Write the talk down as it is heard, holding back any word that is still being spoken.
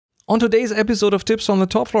On today's episode of Tips on the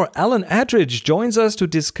Top Floor, Alan Attridge joins us to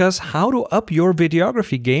discuss how to up your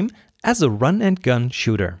videography game as a run-and-gun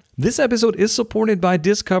shooter. This episode is supported by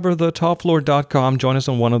DiscoverTheTopFloor.com. Join us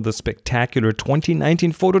on one of the spectacular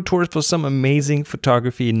 2019 photo tours for some amazing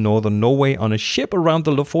photography in northern Norway, on a ship around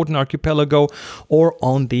the Lofoten archipelago, or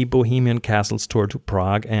on the Bohemian Castles tour to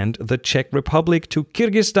Prague and the Czech Republic to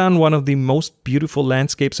Kyrgyzstan, one of the most beautiful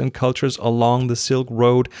landscapes and cultures along the Silk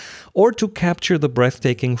Road, or to capture the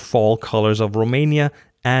breathtaking fall colors of Romania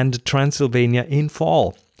and Transylvania in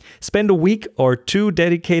fall. Spend a week or two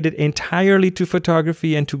dedicated entirely to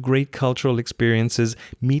photography and to great cultural experiences.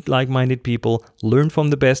 Meet like-minded people, learn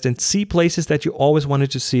from the best, and see places that you always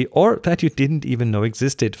wanted to see or that you didn't even know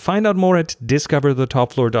existed. Find out more at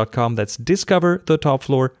discoverthetopfloor.com. That's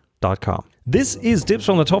discoverthetopfloor.com. This is Tips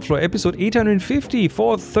from the Top Floor, episode 850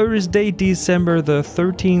 for Thursday, December the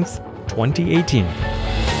 13th, 2018.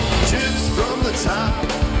 Tips from the top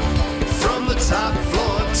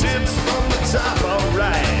floor, tips from the top, all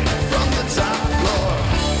right.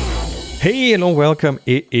 Hey, hello, welcome.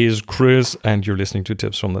 It is Chris, and you're listening to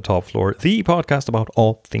Tips from the Top Floor, the podcast about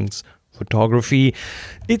all things photography.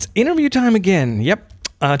 It's interview time again. Yep.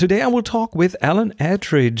 Today I will talk with Alan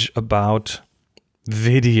Attridge about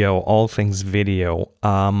video, all things video.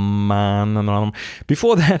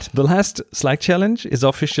 Before that, the last Slack challenge is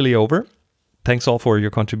officially over. Thanks all for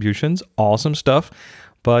your contributions. Awesome stuff.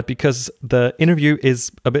 But because the interview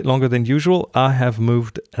is a bit longer than usual, I have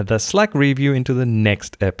moved the Slack review into the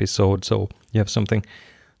next episode. So you have something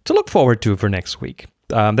to look forward to for next week.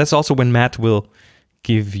 That's also when Matt will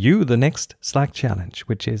give you the next Slack challenge,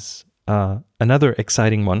 which is another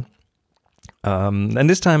exciting one. And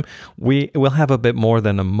this time we will have a bit more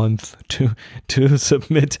than a month to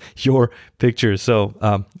submit your pictures. So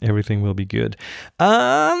everything will be good.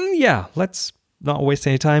 Let's not waste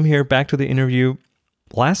any time here. Back to the interview.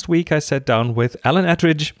 Last week, I sat down with Alan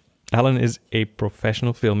Attridge. Alan is a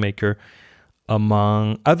professional filmmaker.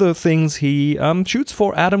 Among other things, he shoots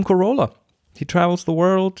for Adam Carolla. He travels the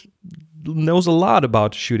world, knows a lot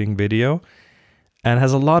about shooting video, and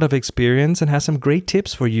has a lot of experience and has some great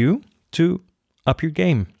tips for you to up your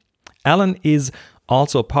game. Alan is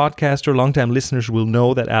also a podcaster. Longtime listeners will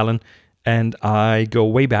know that Alan and I go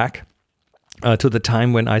way back to the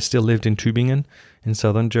time when I still lived in Tübingen in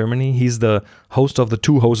southern Germany. He's the host of the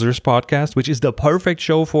Two Hosers podcast, which is the perfect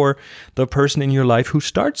show for the person in your life who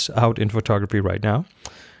starts out in photography right now.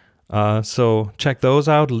 So check those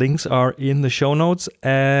out. Links are in the show notes.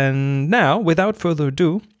 And now, without further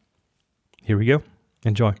ado, here we go.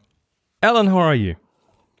 Enjoy. Alan, how are you?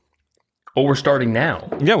 Oh, we're starting now.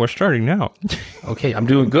 Yeah, we're starting now. Okay, I'm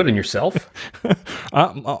doing good. And yourself?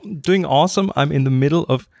 I'm doing awesome. I'm in the middle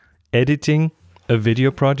of editing a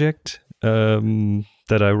video project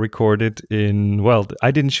that I recorded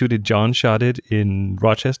I didn't shoot it. John shot it in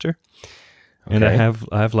Rochester. Okay. And I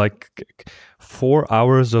have like 4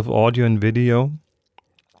 hours of audio and video.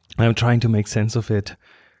 I'm trying to make sense of it.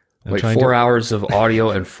 Wait, 4 hours of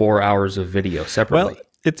audio and 4 hours of video separately? Well,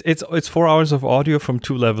 it's 4 hours of audio from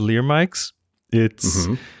two lavalier mics.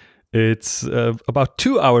 It's about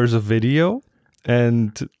 2 hours of video,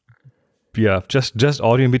 and yeah, just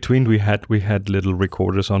audio in between. We had little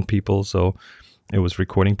recorders on people, so it was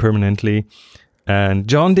recording permanently. And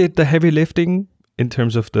John did the heavy lifting in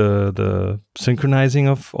terms of the synchronizing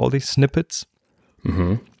of all these snippets.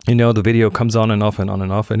 Mm-hmm. You know, the video comes on and off and on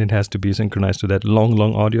and off, and it has to be synchronized to that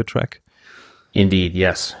long audio track. Indeed,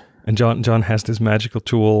 yes. And John has this magical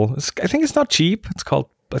tool. I think it's not cheap. I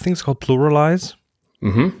think it's called Pluralize.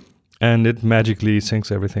 Mm-hmm. And it magically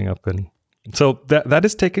syncs everything up, and so that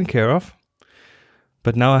is taken care of.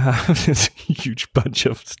 But now I have this huge bunch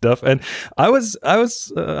of stuff, and I was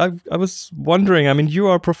wondering. I mean, you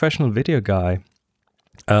are a professional video guy.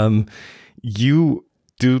 You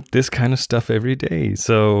do this kind of stuff every day,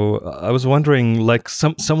 so I was wondering, like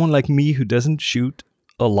someone like me who doesn't shoot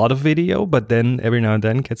a lot of video, but then every now and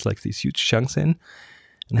then gets like these huge chunks in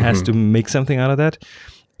and has to make something out of that.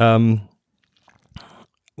 Do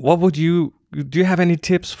you have any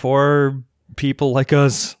tips for people like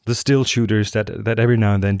us, the still shooters that every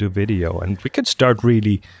now and then do video? And we could start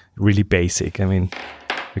really, really basic. I mean,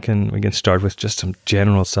 we can start with just some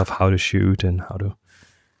general stuff, how to shoot and how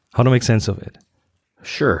to make sense of it.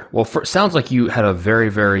 Sure. Well, sounds like you had a very,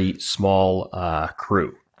 very small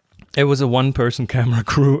crew. It was a one-person camera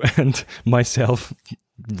crew and myself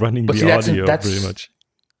running the audio pretty much.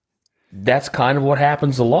 That's kind of what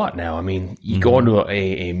happens a lot now. I mean, you go into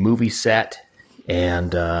a movie set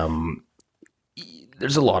and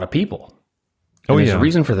there's a lot of people. There's a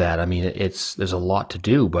reason for that. I mean, there's a lot to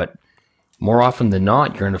do, but more often than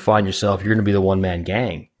not, you're going to find yourself, you're going to be the one-man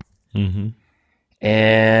gang.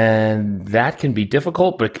 And that can be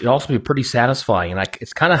difficult, but it can also be pretty satisfying. And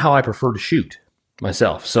it's kind of how I prefer to shoot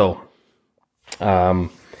myself. So I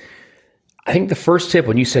think the first tip,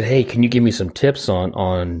 when you said, hey, can you give me some tips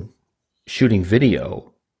on shooting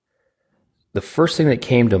video? The first thing that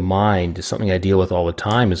came to mind is something I deal with all the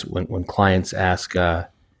time is when clients ask, can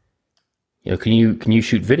you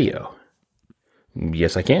shoot video?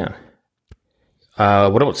 Yes, I can.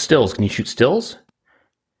 What about stills? Can you shoot stills?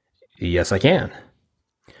 Yes, I can.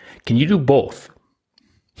 Can you do both?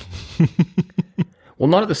 Well,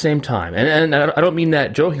 not at the same time. And I don't mean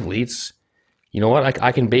that jokingly. It's, you know what?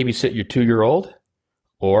 I can babysit your 2-year-old,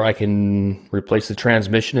 or I can replace the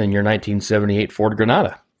transmission in your 1978 Ford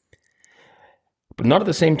Granada. But not at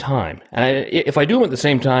the same time. And if I do them at the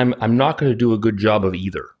same time, I'm not going to do a good job of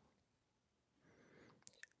either.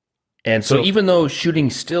 And so even though shooting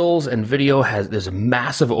stills and video there's a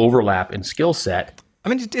massive overlap in skill set, I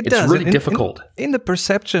mean, it it's does. really difficult. In the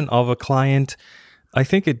perception of a client, I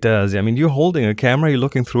think it does. I mean, you're holding a camera, you're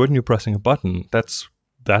looking through it, and you're pressing a button. That's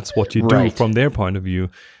what you do from their point of view.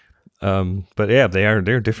 But yeah,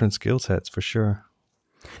 they're different skill sets for sure.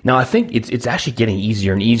 Now, I think it's actually getting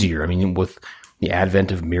easier and easier. I mean, with the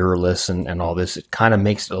advent of mirrorless and all this, it kind of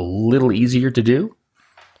makes it a little easier to do.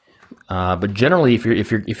 But generally, if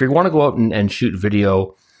you want to go out and shoot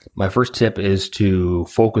video, my first tip is to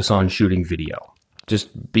focus on shooting video. Just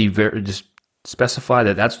specify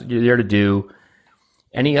that that's what you're there to do.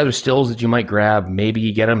 Any other stills that you might grab, maybe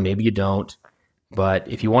you get them, maybe you don't. But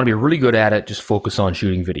if you want to be really good at it, just focus on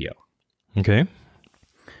shooting video. Okay.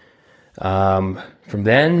 From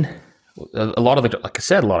then, a lot of it, like I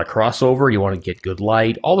said, a lot of crossover. You want to get good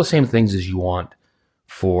light, all the same things as you want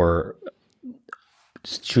for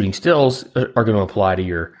shooting stills are going to apply to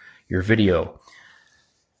your video.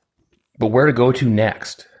 But where to go to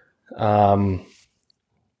next?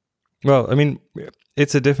 Well, I mean,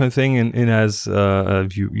 it's a different thing in as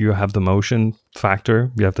you have the motion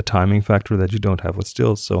factor, you have the timing factor that you don't have with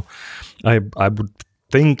stills. So I would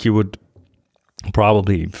think you would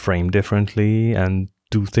probably frame differently and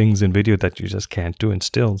do things in video that you just can't do in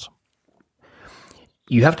stills.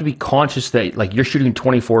 You have to be conscious that, like, you're shooting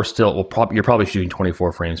 24 still. Well, you're probably shooting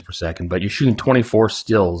 24 frames per second, but you're shooting 24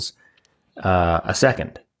 stills a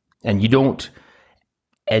second, and you don't.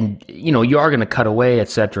 And, you know, you are going to cut away, et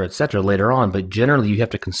cetera, later on. But generally, you have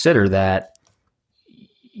to consider that,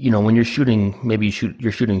 you know, when you're shooting,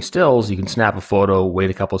 you're shooting stills, you can snap a photo, wait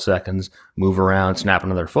a couple seconds, move around, snap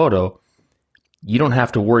another photo. You don't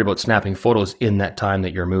have to worry about snapping photos in that time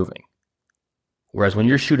that you're moving. Whereas when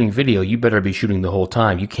you're shooting video, you better be shooting the whole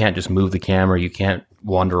time. You can't just move the camera. You can't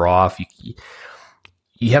wander off.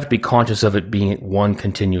 You have to be conscious of it being one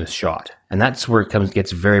continuous shot. And that's where it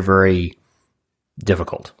gets very, very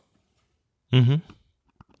difficult. Mm-hmm.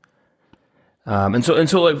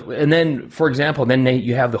 And then, for example, then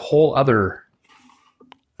you have the whole other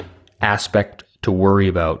aspect to worry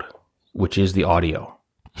about, which is the audio,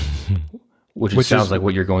 which sounds like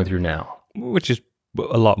what you're going through now. Which is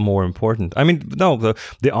a lot more important. I mean, no,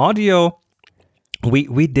 the audio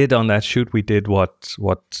we did on that shoot. We did what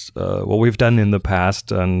we've done in the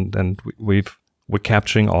past, and we're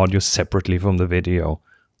capturing audio separately from the video.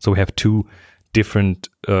 So we have two different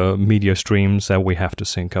media streams that we have to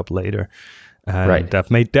sync up later, and right. that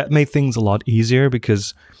made things a lot easier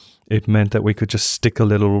because it meant that we could just stick a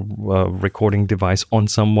little recording device on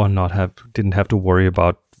someone, didn't have to worry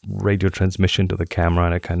about radio transmission to the camera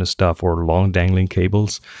and that kind of stuff, or long dangling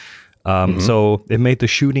cables. So it made the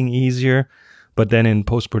shooting easier, but then in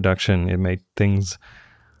post-production it made things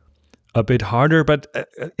a bit harder. But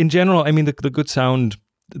in general, I mean, the good sound,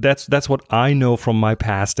 that's what I know from my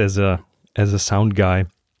past as a sound guy,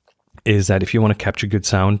 is that if you want to capture good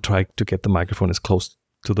sound, try to get the microphone as close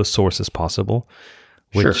to the source as possible.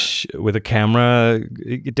 Which sure. With a camera,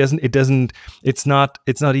 it's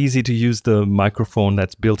not easy to use the microphone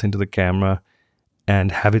that's built into the camera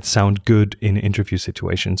and have it sound good in interview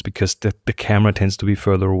situations, because the camera tends to be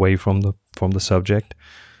further away from the subject.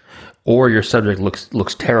 Or your subject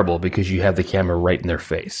looks terrible because you have the camera right in their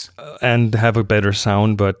face. And have a better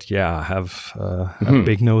sound, but have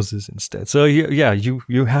big noses instead. So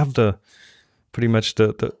you have the pretty much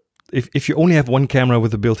the if you only have one camera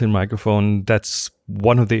with a built-in microphone, that's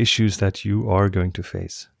one of the issues that you are going to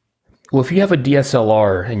face. Well, if you have a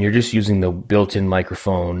DSLR and you're just using the built-in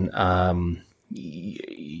microphone,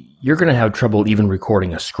 you're going to have trouble even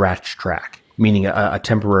recording a scratch track, meaning a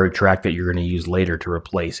temporary track that you're going to use later to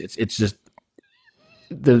replace. It's just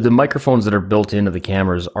the microphones that are built into the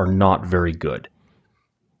cameras are not very good.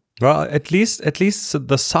 Well, at least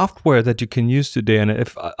the software that you can use today, and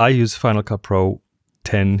if I use Final Cut Pro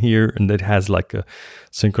 10 here, and it has like a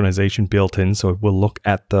synchronization built in, so it will look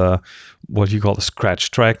at the what you call the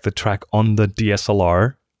scratch track, the track on the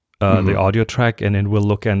DSLR, the audio track, and it will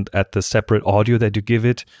look at the separate audio that you give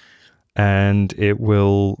it, and it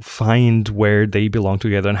will find where they belong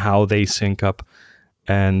together and how they sync up.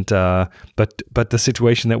 And but the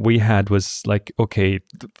situation that we had was like, okay,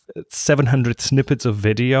 700 snippets of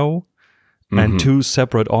video and 2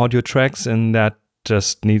 separate audio tracks, and that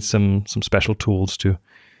just needs some special tools to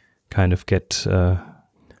kind of get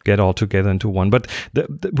all together into one. But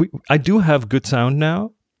I do have good sound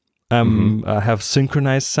now. I have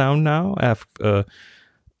synchronized sound now. I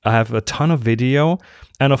have a ton of video,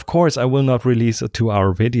 and of course, I will not release a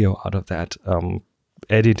 2-hour video out of that.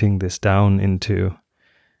 Editing this down into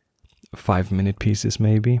 5-minute pieces,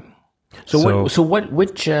 maybe.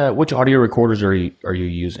 Which audio recorders are you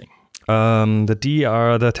using?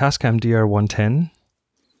 The Tascam DR110.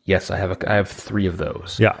 Yes, I have 3 of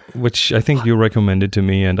those. Yeah, which I think you recommended to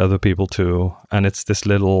me and other people too. And it's this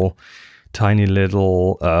tiny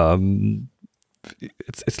little.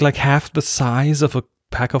 It's like half the size of a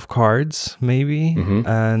pack of cards, maybe,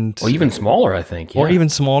 and or even smaller, I think. Yeah. Or even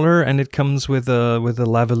smaller, and it comes with a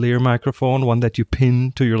lavalier microphone, one that you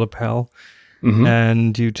pin to your lapel,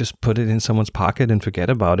 and you just put it in someone's pocket and forget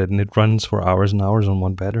about it, and it runs for hours and hours on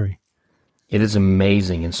one battery. It is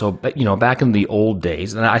amazing. And so, back in the old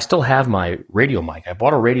days, and I still have my radio mic. I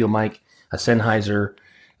bought a radio mic, a Sennheiser,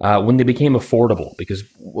 when they became affordable, because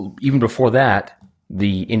even before that,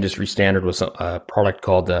 the industry standard was a product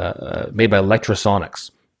called made by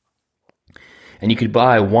Electrosonics, and you could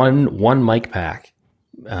buy one mic pack,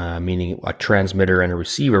 meaning a transmitter and a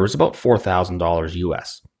receiver. It was about $4,000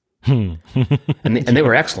 US, and they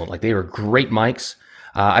were excellent. Like, they were great mics.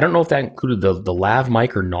 I don't know if that included the lav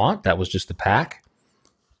mic or not. That was just the pack,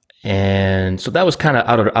 and so that was kind of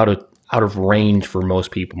out of range for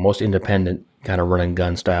most people, most independent kind of run and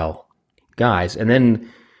gun style guys. And then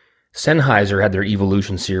Sennheiser had their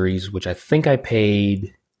Evolution series, which I think I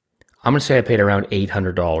paid around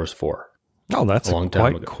 $800 for. Oh, that's a long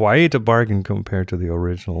time ago. Quite a bargain compared to the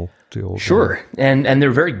original. Sure, and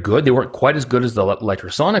they're very good. They weren't quite as good as the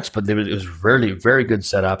Electrosonics, but it was very, very good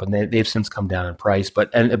setup, and they've since come down in price.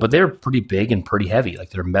 But they're pretty big and pretty heavy.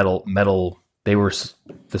 Like, they're metal. They were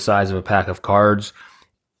the size of a pack of cards,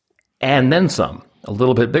 and then some, a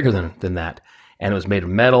little bit bigger than that. And it was made of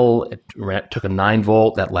metal. It took a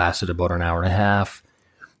 9-volt that lasted about an hour and a half.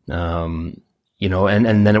 And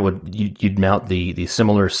then you'd mount the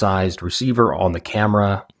similar sized receiver on the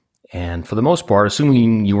camera. And for the most part,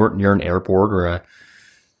 assuming you weren't near an airport or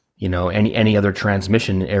any other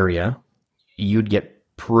transmission area, you'd get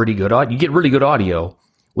pretty good audio. You get really good audio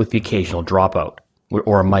with the occasional dropout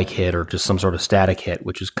or a mic hit or just some sort of static hit,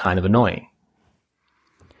 which is kind of annoying.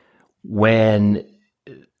 When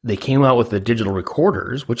they came out with the digital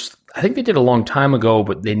recorders, which I think they did a long time ago,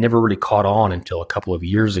 but they never really caught on until a couple of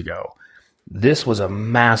years ago. This was a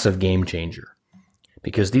massive game changer,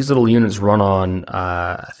 because these little units run on,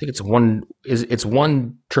 I think it's one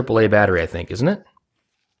AAA battery, I think, isn't it?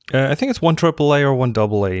 I think it's one AAA or one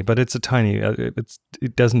AA, but it's a tiny.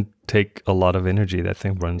 It doesn't take a lot of energy. That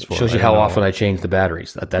thing runs for. Shows you how often I change the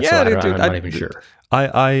batteries. That's I'm not even sure.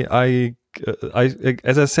 I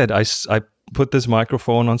as I said, I put this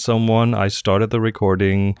microphone on someone. I started the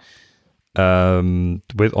recording on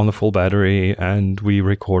the full battery, and we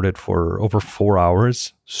recorded for over 4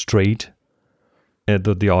 hours straight.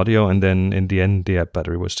 The audio, and then in the end, the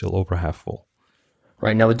battery was still over half full.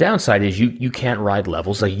 Right, now the downside is you can't ride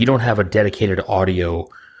levels. Like, you don't have a dedicated audio,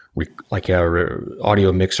 like a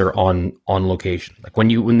audio mixer on location. Like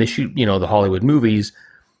when they shoot, the Hollywood movies,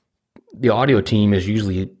 the audio team is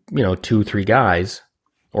usually 2-3 guys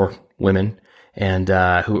or women, and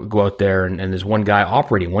who go out there, and there's one guy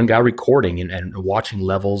operating, one guy recording and watching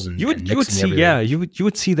levels, and you would see everything. you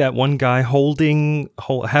would see that one guy having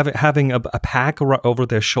a pack over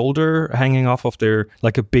their shoulder, hanging off of their,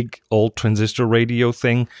 like a big old transistor radio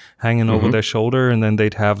thing hanging over their shoulder, and then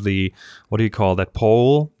they'd have the, what do you call that,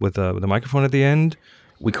 pole with the microphone at the end.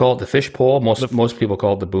 We call it the fish pole. Most people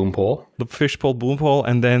call it the boom pole. The fish pole, boom pole,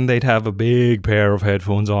 and then they'd have a big pair of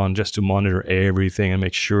headphones on just to monitor everything and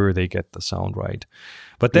make sure they get the sound right.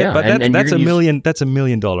 But that's $1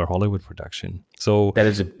 million Hollywood production. So that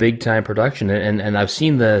is a big time production, and I've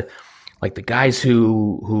seen the guys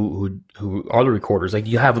who are the recorders. Like,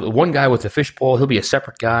 you have one guy with the fish pole. He'll be a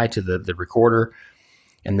separate guy to the recorder.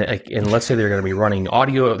 And let's say they're going to be running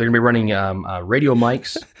audio. They're going to be running radio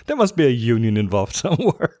mics. There must be a union involved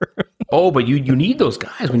somewhere. Oh, but you need those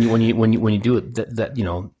guys when you do it.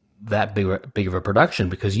 that big of a production,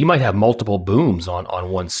 because you might have multiple booms on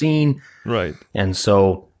one scene, Right. and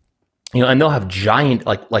so and they'll have giant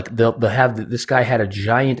like they'll have this guy had a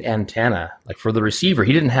giant antenna like for the receiver.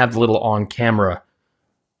 He didn't have the little on camera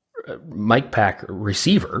mic pack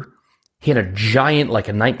receiver. He had a giant, like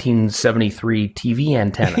a 1973 TV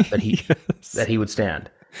antenna that he that he would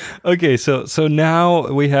stand. Okay, so now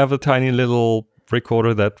we have a tiny little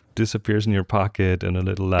recorder that disappears in your pocket and a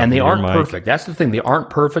little lavalier And they aren't mic. perfect. That's the thing. They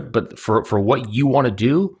aren't perfect, but for what you want to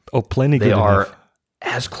do, Plenty they good are enough.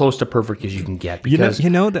 as close to perfect as you can get. Because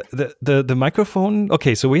You know the microphone.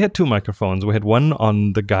 Okay, so we had two microphones. We had one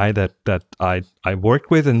on the guy that I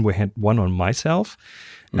worked with, and we had one on myself.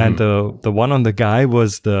 And the one on the guy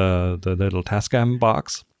was the little Tascam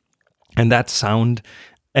box, and that sound,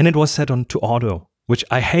 and it was set on to auto, which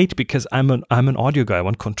I hate because I'm an audio guy. I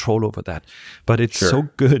want control over that, but it's so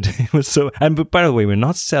good. It was so. And by the way, we're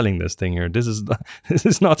not selling this thing here. This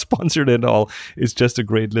is not sponsored at all. It's just a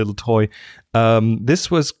great little toy. This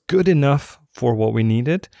was good enough for what we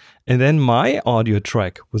needed, and then my audio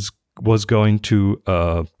track was going to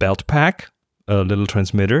a belt pack, a little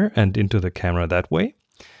transmitter, and into the camera that way.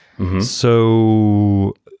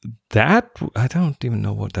 So that, I don't even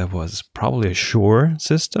know what that was, probably a Shure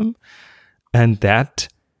system. And that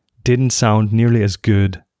didn't sound nearly as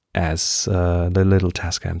good as the little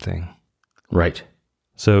Tascam thing. right.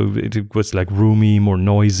 So it was like roomy, more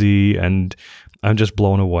noisy, and I'm just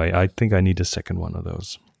blown away. I think I need a second one of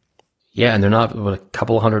those. Yeah, and they're not a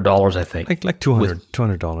couple of $100, I think. Like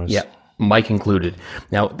 $200. Yeah, mic included.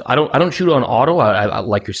 Now, I don't shoot on auto. I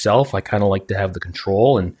like yourself. I kind of like to have the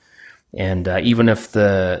control, and even if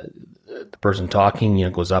the person talking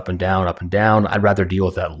goes up and down, I'd rather deal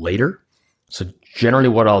with that later. So generally,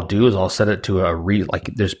 what I'll do is I'll set it to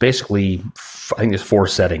there's basically I think there's 4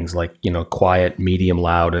 settings, like quiet, medium,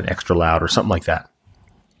 loud, and extra loud, or something like that.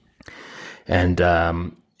 And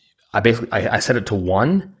I set it to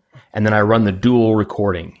 1, and then I run the dual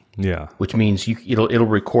recording. Yeah. Which means it'll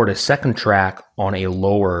record a second track on a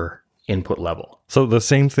lower input level. So the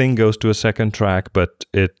same thing goes to a second track, but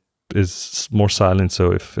it is more silent.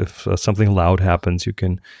 So if something loud happens, you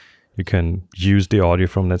can use the audio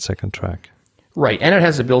from that second track. Right, and it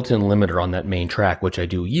has a built-in limiter on that main track, which I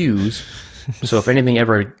do use. So if anything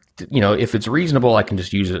ever, if it's reasonable, I can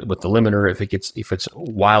just use it with the limiter. If it's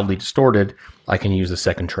wildly distorted, I can use the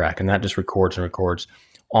second track, and that just records and records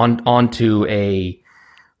onto a.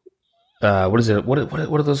 What is it? What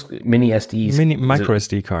are those mini SDs? Micro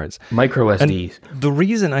SD cards. Micro SDs. And the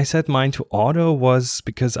reason I set mine to auto was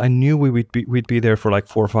because I knew we'd be there for like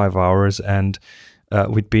 4 or 5 hours, and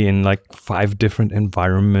we'd be in like 5 different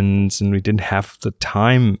environments, and we didn't have the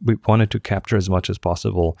time. We wanted to capture as much as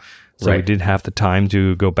possible, so we didn't have the time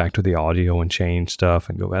to go back to the audio and change stuff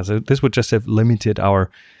and go back. So this would just have limited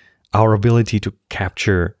our ability to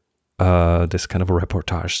capture this kind of a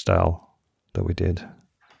reportage style that we did.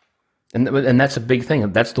 And that's a big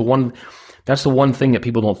thing. That's the one thing that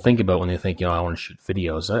people don't think about when they think, I want to shoot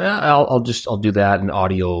videos. I'll do that in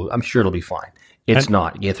audio. I'm sure it'll be fine. It's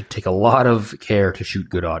not. You have to take a lot of care to shoot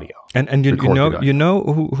good audio. And you know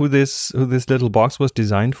who this little box was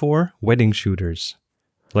designed for? Wedding shooters,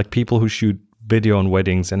 like people who shoot video on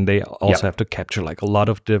weddings, and they also have to capture like a lot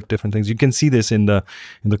of different things. You can see this in the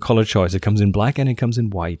color choice. It comes in black and it comes in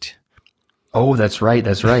white. Oh, that's right.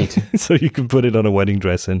 That's right. So you can put it on a wedding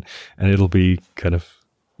dress and it'll be kind of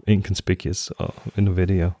inconspicuous in the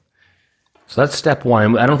video. So that's step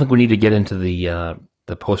 1. I don't think we need to get into the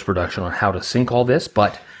post-production on how to sync all this,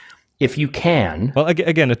 but if you can. Well,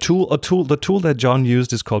 again, the tool that John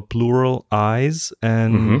used is called Plural Eyes,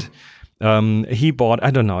 and he bought,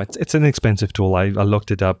 I don't know, it's an expensive tool. I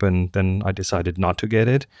looked it up and then I decided not to get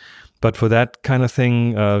it. But for that kind of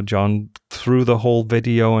thing, John threw the whole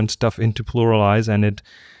video and stuff into Plural Eyes, and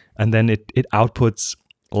then it outputs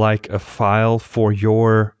like a file for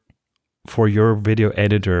your video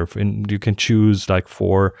editor. And you can choose like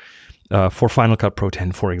for Final Cut Pro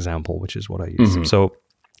 10, for example, which is what I use.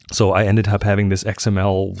 So I ended up having this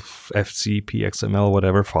XML, FCP XML,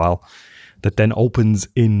 whatever file that then opens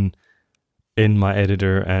in my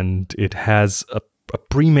editor, and it has a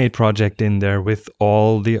pre-made project in there with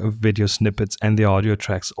all the video snippets and the audio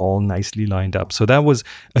tracks all nicely lined up. So that was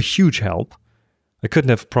a huge help. I couldn't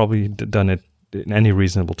have probably done it in any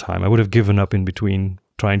reasonable time. I would have given up in between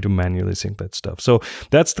trying to manually sync that stuff. So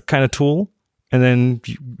that's the kind of tool. And then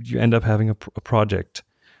you end up having a project.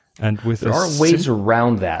 And with there are ways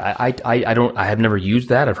around that. I have never used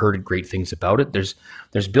that. I've heard great things about it. There's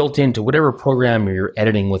built into whatever program you're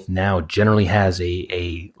editing with now generally has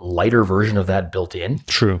a lighter version of that built in.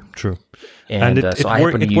 True. And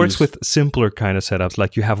it works with simpler kind of setups.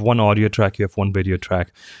 Like you have one audio track, you have one video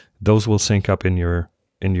track. Those will sync up in your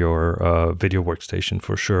video workstation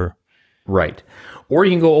for sure. Right. Or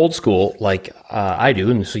you can go old school like I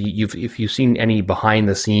do. And so if you've seen any behind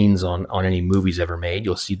the scenes on any movies ever made,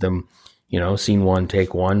 you'll see them, scene one,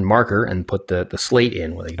 take one, marker, and put the slate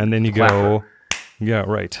in. And then you go, yeah,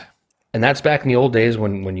 right. And that's back in the old days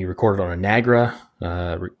when you recorded on a Nagra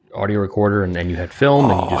audio recorder and then you had film.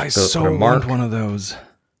 Oh, and you just I so want one of those.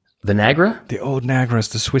 The Nagra? The old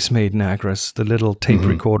Nagras, the Swiss-made Nagras, the little tape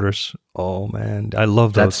recorders. Oh, man. I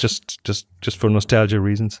love those just for nostalgia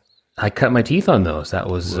reasons. I cut my teeth on those. That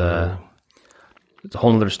was it's a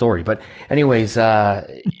whole other story. But anyways, so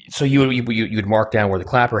you'd mark down where the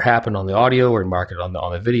clapper happened on the audio, or mark it on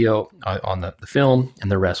the video on the film, and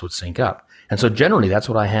the rest would sync up. And so generally, that's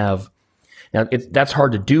what I have. Now that's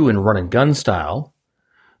hard to do in run and gun style,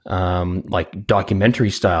 like documentary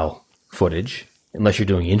style footage, unless you're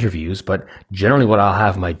doing interviews. But generally, what I'll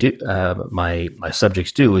have my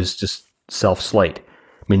subjects do is just self slate,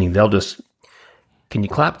 meaning they'll just. Can you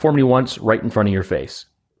clap for me once right in front of your face?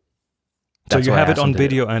 That's so you have it on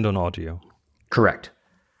video and on audio. Correct.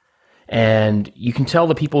 And you can tell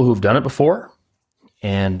the people who've done it before,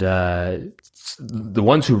 and the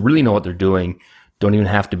ones who really know what they're doing don't even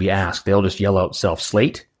have to be asked. They'll just yell out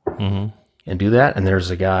self-slate and do that. And there's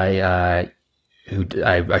a guy who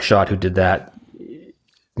I shot who did that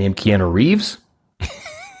named Keanu Reeves.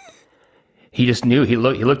 He just knew. He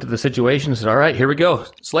looked at the situation and said, all right, here we go,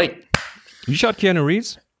 slate. You shot Keanu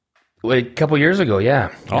Reeves? A couple years ago,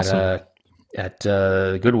 yeah. Awesome. At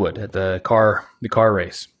Goodwood, at the car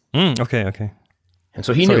race. Okay. And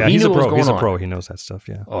so he knew. He he's knew a pro. What was going he's a on. pro. He knows that stuff.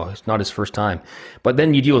 Yeah. Oh, it's not his first time. But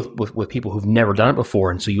then you deal with people who've never done it before,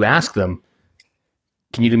 and so you ask them,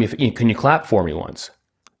 "Can you do me? Can you clap for me once?"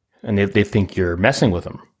 And they think you're messing with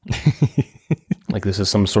them, like this is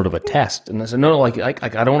some sort of a test. And I said, "No, like I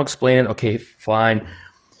don't want to explain it. Okay, fine."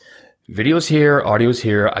 Video's here, audio's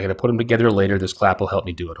here. I got to put them together later. This clap will help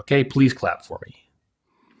me do it. Okay, please clap for me.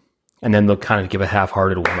 And then they'll kind of give a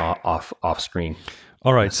half-hearted one off screen.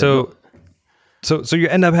 All right. So you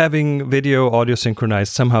end up having video, audio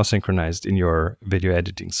somehow synchronized in your video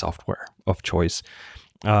editing software of choice.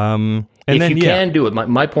 If you can do it,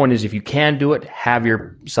 my point is, if you can do it, have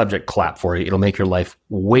your subject clap for you. It'll make your life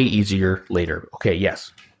way easier later. Okay.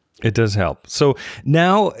 Yes. It does help. So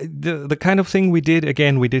now the kind of thing we did,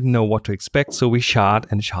 again, we didn't know what to expect. So we shot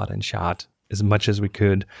as much as we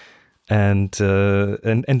could. And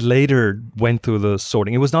later went through the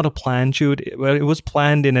sorting. It was not a planned shoot. It was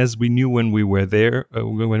planned in as we knew when we were there,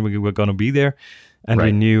 when we were going to be there. And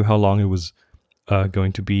we knew how long it was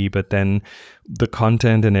going to be. But then the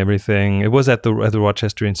content and everything, it was at the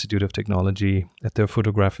Rochester Institute of Technology, at their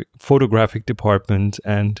photographic department.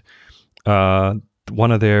 And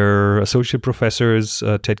one of their associate professors,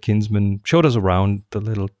 Ted Kinsman, showed us around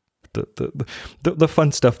the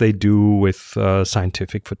fun stuff they do with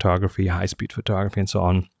scientific photography, high-speed photography, and so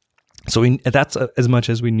on. So that's as much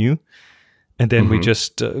as we knew. And then we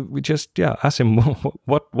just asked him,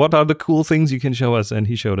 what are the cool things you can show us? And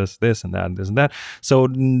he showed us this and that and this and that. So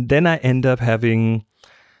then I end up having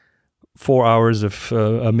 4 hours of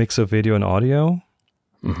a mix of video and audio.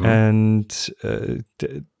 And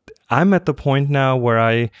I'm at the point now where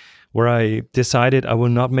I decided I will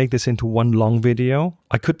not make this into one long video.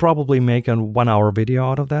 I could probably make a 1 hour video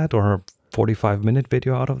out of that, or a 45-minute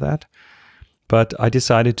video out of that. But I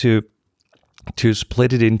decided to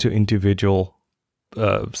split it into individual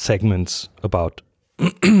segments about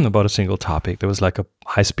a single topic. There was like a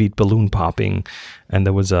high-speed balloon popping, and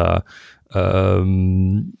there was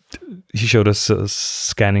he showed us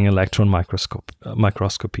scanning electron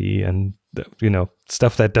microscopy, and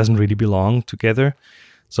stuff that doesn't really belong together.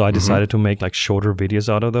 So I decided to make like shorter videos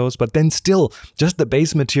out of those. But then still, just the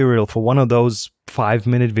base material for one of those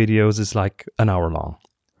 5-minute videos is like an hour long.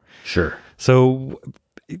 Sure. So,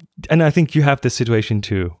 and I think you have this situation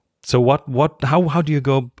too. So how do you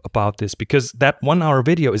go about this? Because that 1 hour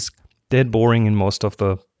video is dead boring in most of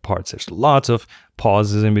the parts. There's lots of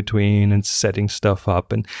pauses in between and setting stuff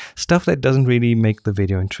up and stuff that doesn't really make the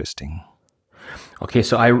video interesting. Okay,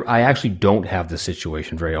 so I actually don't have this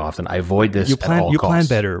situation very often. I avoid this at all costs. You plan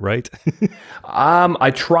better, right?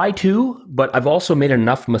 I try to, but I've also made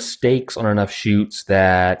enough mistakes on enough shoots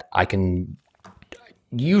that I can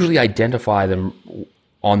usually identify them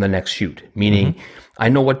on the next shoot, meaning I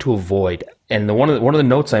know what to avoid. and one of the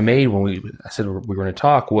notes I made when I said we were going to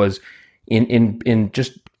talk was in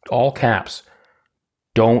just all caps,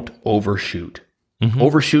 don't overshoot.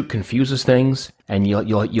 Overshoot confuses things, and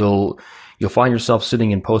you'll find yourself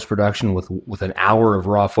sitting in post production with an hour of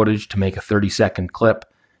raw footage to make a 30-second clip,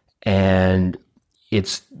 and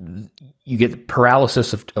you get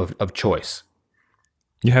paralysis of choice.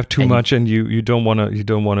 You have too much, and you don't want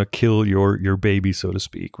to kill your baby, so to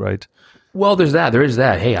speak, right? Well, there is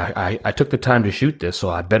that. Hey, I took the time to shoot this, so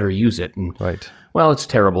I better use it. And right. Well, it's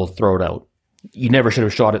terrible. Throw it out. You never should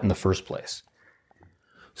have shot it in the first place.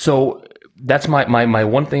 So that's my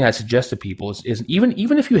one thing I suggest to people is even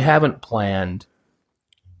if you haven't planned,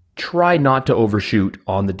 try not to overshoot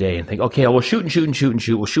on the day and think, okay, we'll shoot and shoot and shoot and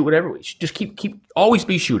shoot. We'll shoot whatever. Just keep always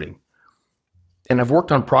be shooting. And I've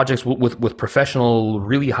worked on projects with professional,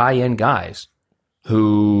 really high-end guys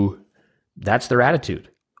who that's their attitude.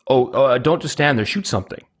 Don't just stand there, shoot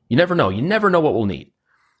something. You never know. You never know what we'll need.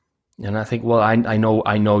 And I think, well, I know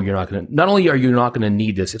you're not going to, not only are you not going to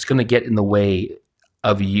need this, it's going to get in the way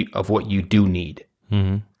of what you do need.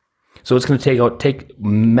 So it's going to take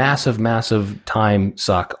massive time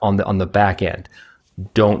suck on the back end.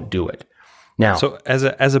 Don't do it. Now, so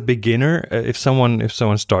as a beginner, if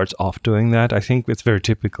someone starts off doing that, I think it's very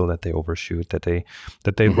typical that they overshoot, that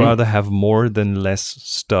they rather have more than less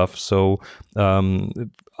stuff. So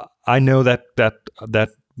I know that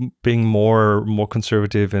being more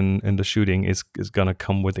conservative in the shooting is gonna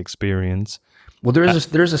come with experience. Well,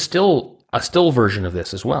 there's a still version of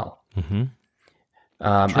this as well.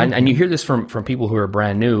 And you hear this from people who are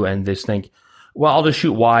brand new and they think, well, I'll just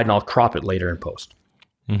shoot wide and I'll crop it later in post.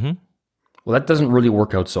 Well, that doesn't really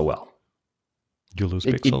work out so well. You lose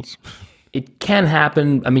pixels. It can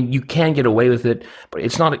happen. I mean, you can get away with it, but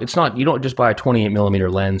it's not. You don't just buy a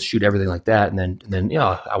 28mm lens, shoot everything like that, and then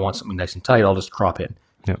I want something nice and tight. I'll just crop in.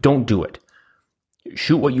 Yep. Don't do it.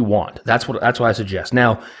 Shoot what you want. That's what I suggest.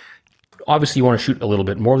 Now, obviously, you want to shoot a little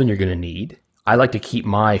bit more than you're going to need. I like to keep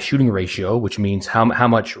my shooting ratio, which means how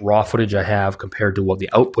much raw footage I have compared to what the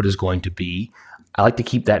output is going to be. I like to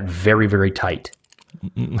keep that very, very tight.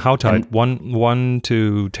 How tight? 1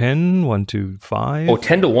 to 10, 1 to 5? Oh,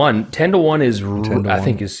 10 to 1. 10 to 1 is, I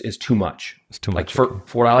think, is too much. It's too much. Like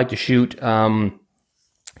for what I like to shoot. Now,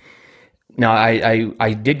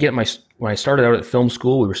 I did get when I started out at film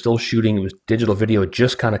school, we were still shooting. It was digital video had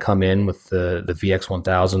just kind of come in with the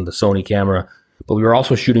VX1000, the Sony camera, but we were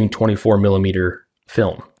also shooting 24mm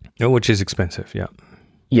film. Oh, which is expensive, yeah.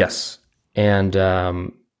 Yes. And,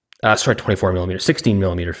 24mm,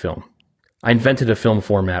 16mm film. I invented a film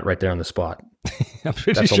format right there on the spot. I'm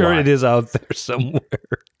pretty sure it is out there somewhere.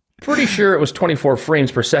 Pretty sure it was 24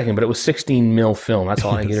 frames per second, but it was 16mm film. That's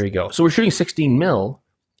all. There you go. So we're shooting 16mm,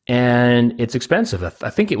 and it's expensive. I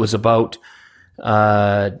think it was about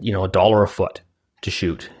 $1 a foot to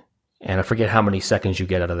shoot, and I forget how many seconds you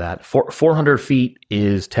get out of that. 400 feet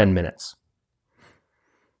is 10 minutes.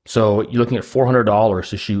 So you're looking at $400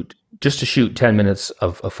 to shoot 10 minutes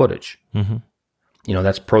of footage.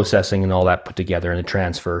 That's processing and all that put together and the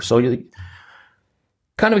transfer. So you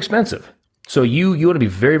kind of expensive. So you want to be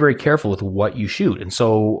very, very careful with what you shoot. And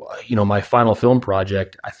so, my final film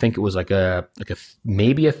project, I think it was like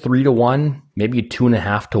maybe a 3 to 1, maybe a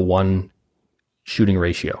 2.5 to 1 shooting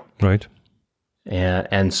ratio. Right.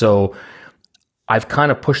 And so I've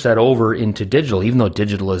kind of pushed that over into digital, even though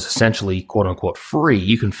digital is essentially quote unquote free.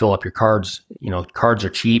 You can fill up your cards, cards are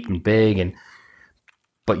cheap and big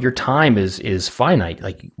but your time is finite.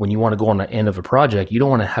 Like when you want to go on the end of a project, you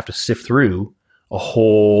don't want to have to sift through a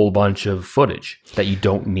whole bunch of footage that you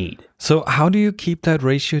don't need. So how do you keep that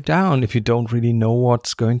ratio down if you don't really know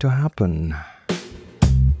what's going to happen?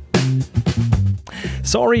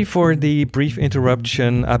 Sorry for the brief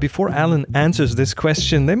interruption. Before Alan answers this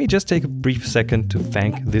question, let me just take a brief second to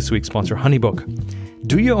thank this week's sponsor, Honeybook.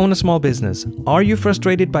 Do you own a small business? Are you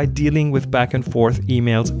frustrated by dealing with back and forth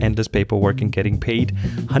emails, endless paperwork, and getting paid?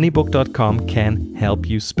 Honeybook.com can help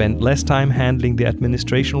you spend less time handling the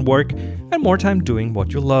administration work and more time doing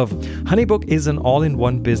what you love. Honeybook is an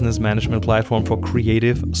all-in-one business management platform for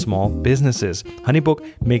creative small businesses. Honeybook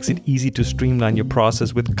makes it easy to streamline your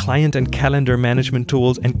process with client and calendar management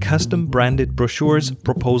tools and custom branded brochures,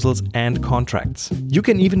 proposals, and contracts. You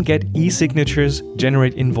can even get e-signatures,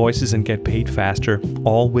 generate invoices, and get paid faster,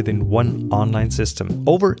 all within one online system.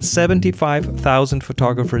 Over 75,000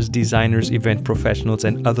 photographers, designers, event professionals,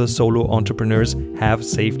 and other solo entrepreneurs have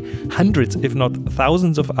saved hundreds, if not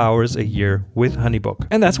thousands of hours a year with HoneyBook.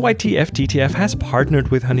 And that's why TFTTF has partnered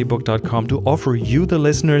with HoneyBook.com to offer you, the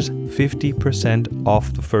listeners, 50%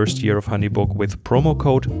 off the first year of HoneyBook with promo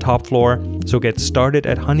code TOPFLOOR. So get started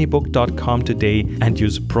at HoneyBook.com today and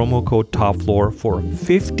use promo code TOPFLOOR for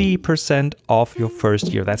 50% off your first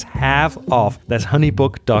year. That's half off. That's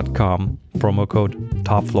HoneyBook.com, promo code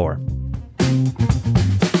TOPFLOOR.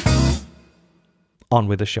 On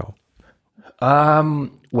with the show.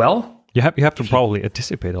 Well, you have to probably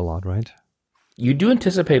anticipate a lot, right? You do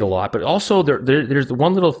anticipate a lot, but also there's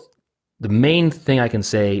the main thing I can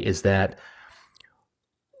say is that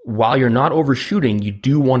while you're not overshooting, you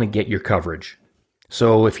do want to get your coverage.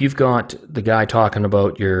 So if you've got the guy talking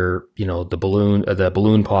about the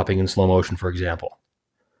balloon popping in slow motion, for example,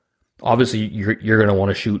 obviously you're going to want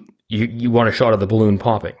to shoot. You want a shot of the balloon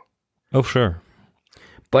popping. Oh, sure.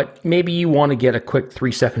 But maybe you want to get a quick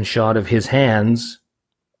 3-second shot of his hands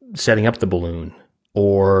setting up the balloon,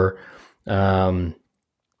 or I'm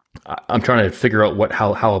trying to figure out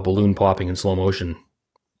how a balloon popping in slow motion.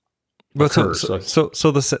 But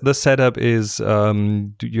so the setup is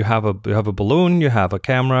you have a balloon, you have a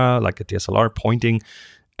camera like a DSLR pointing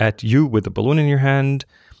at you with the balloon in your hand,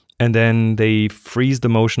 and then they freeze the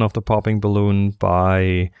motion of the popping balloon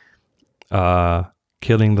by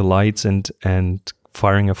killing the lights and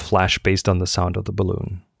firing a flash based on the sound of the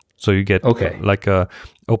balloon. So you get like a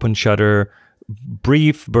open shutter,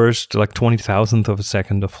 brief burst, like 20,000th of a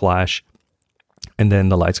second of flash. And then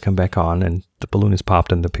the lights come back on and the balloon is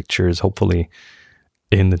popped and the picture is hopefully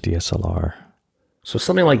in the DSLR. So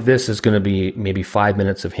something like this is going to be maybe 5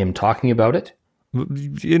 minutes of him talking about it?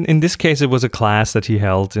 In this case, it was a class that he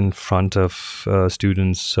held in front of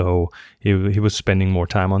students, so he was spending more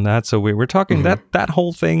time on that. So we're talking that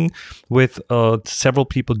whole thing with several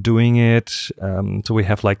people doing it. So we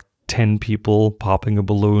have like 10 people popping a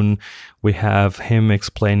balloon. We have him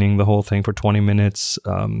explaining the whole thing for 20 minutes.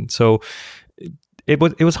 So it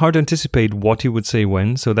was hard to anticipate what he would say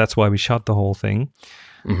when, so that's why we shot the whole thing.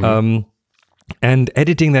 And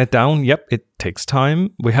editing that down, it takes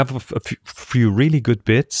time. We have a few really good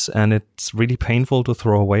bits, and it's really painful to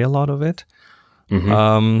throw away a lot of it.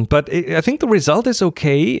 But I think the result is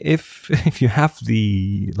okay if you have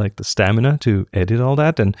the stamina to edit all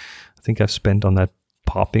that. And I think I've spent on that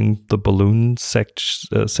popping the balloon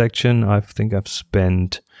section. I think I've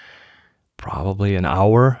spent probably an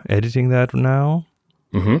hour editing that now,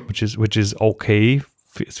 which is okay.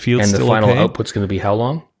 It feels and the still final okay. output's going to be how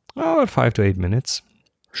long? Oh, 5 to 8 minutes.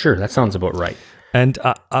 Sure, that sounds about right. And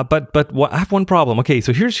but I have one problem. Okay,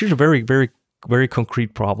 so here's a very, very, very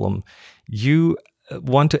concrete problem. You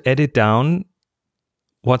want to edit down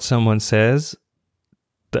what someone says.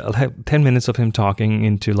 I'll have 10 minutes of him talking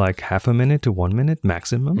into like half a minute to 1 minute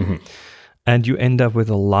maximum, and you end up with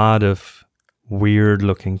a lot of weird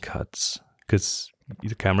looking cuts because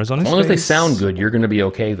the camera's on his face. As long as they sound good, you're going to be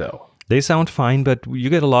okay, though. They sound fine, but you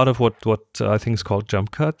get a lot of what I think is called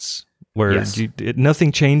jump cuts, where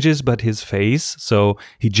nothing changes but his face. So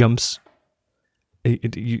he jumps.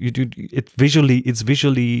 It's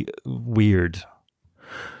visually weird.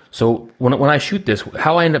 So when I shoot this,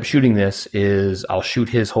 how I end up shooting this is I'll shoot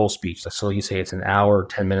his whole speech. So you say it's an hour,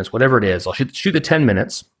 10 minutes, whatever it is. I'll shoot the 10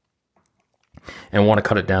 minutes and want to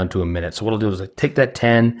cut it down to a minute. So what I'll do is I take that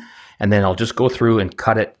 10 and then I'll just go through and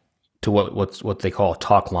cut it to what they call a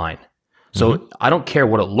talk line. So I don't care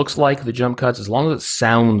what it looks like, the jump cuts, as long as it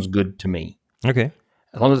sounds good to me. Okay.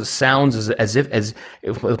 As long as it sounds as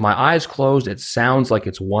if with my eyes closed, it sounds like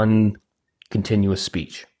it's one continuous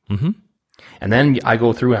speech. And then I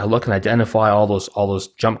go through and I look and identify all those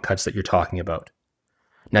jump cuts that you're talking about.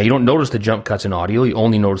 Now you don't notice the jump cuts in audio; you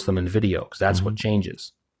only notice them in video because that's what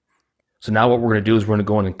changes. So now what we're going to do is we're going to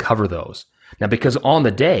go in and cover those. Now because on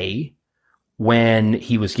the day when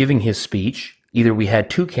he was giving his speech, either we had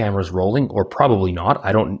 2 cameras rolling or probably not.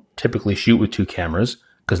 I don't typically shoot with 2 cameras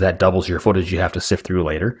because that doubles your footage you have to sift through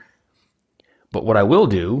later. But what I will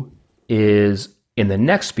do is in the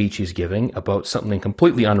next speech he's giving about something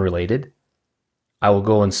completely unrelated, I will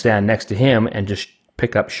go and stand next to him and just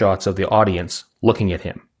pick up shots of the audience looking at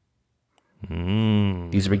him.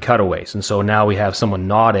 These would be cutaways. And so now we have someone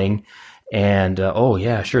nodding and, oh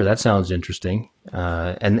yeah, sure, that sounds interesting.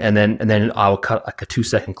 And then I'll cut like a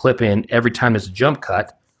 2-second clip in. Every time there's a jump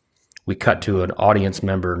cut, we cut to an audience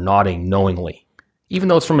member nodding knowingly, even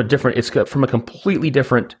though it's from a completely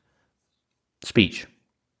different speech.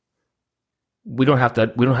 Am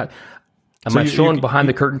I showing behind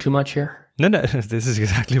the curtain too much here? No, no, this is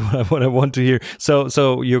exactly what I want to hear.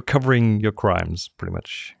 So you're covering your crimes pretty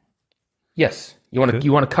much. Yes, you want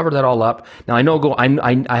to cover that all up. Now I know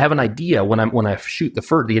I have an idea when I shoot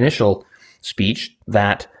the initial speech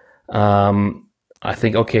that I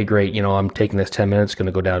think, okay, great, I'm taking this 10 minutes, going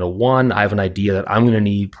to go down to 1. I have an idea that I'm going to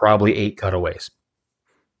need probably 8 cutaways.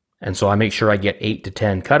 And so I make sure I get 8 to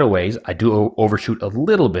 10 cutaways. I do overshoot a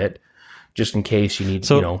little bit just in case you need,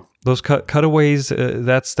 Those cutaways,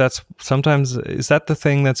 that's sometimes, is that the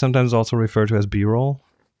thing that's sometimes also referred to as B-roll?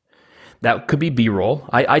 That could be B-roll.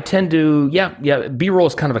 I tend to, B-roll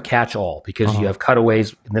is kind of a catch-all because you have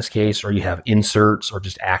cutaways in this case, or you have inserts or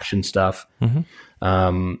just action stuff.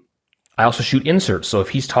 Mm-hmm. I also shoot inserts. So if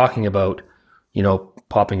he's talking about,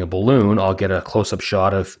 popping a balloon, I'll get a close-up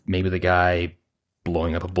shot of maybe the guy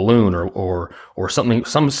blowing up a balloon or something,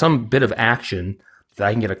 some bit of action that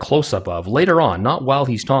I can get a close-up of later on, not while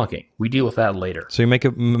he's talking. We deal with that later. So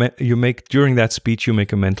you make during that speech, you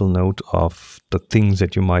make a mental note of the things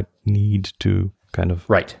that you might need to kind of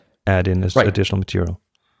add in as additional material.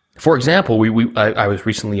 For example, I was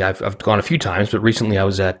recently, I've gone a few times, but recently I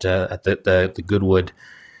was at the Goodwood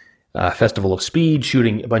Festival of Speed,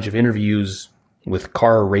 shooting a bunch of interviews with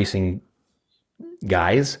car racing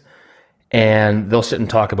guys, and they'll sit and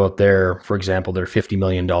talk about for example, their $50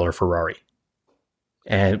 million Ferrari.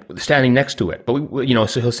 And standing next to it, but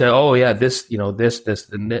so he'll say, "Oh yeah, this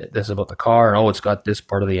about the car, and oh, it's got this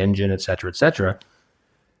part of the engine, et cetera, et cetera."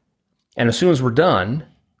 And as soon as we're done,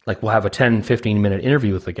 like we'll have a 10, 15-minute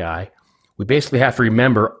interview with the guy, we basically have to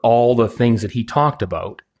remember all the things that he talked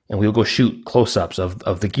about, and we'll go shoot close-ups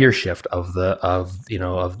of the gear shift, of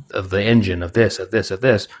the engine, of this,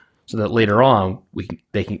 so that later on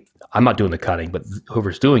I'm not doing the cutting, but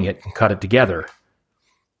whoever's doing it can cut it together.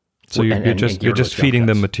 So you're just feeding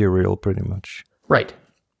them material pretty much. Right.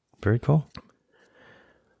 Very cool.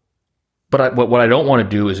 But what I don't want to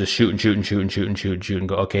do is just shoot and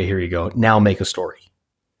go, okay, here you go. Now make a story.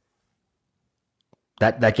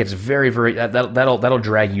 That gets very, very, that'll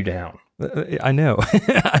drag you down. I know.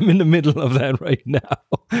 I'm in the middle of that right now.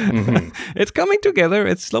 Mm-hmm. It's coming together.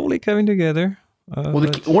 It's slowly coming together.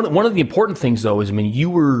 One of the important things though is, you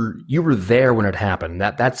were there when it happened.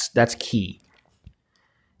 That's key.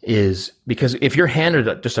 Is because if you're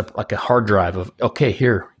handed just like a hard drive of, okay,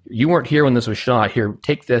 here, you weren't here when this was shot, here,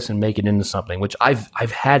 take this and make it into something, which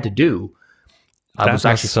I've had to do. That was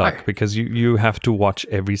actually suck because you have to watch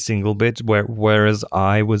every single bit, whereas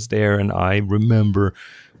I was there and I remember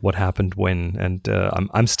what happened when, and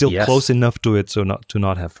I'm still close enough to it so not to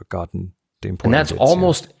have forgotten the important. And that's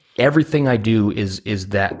almost everything I do is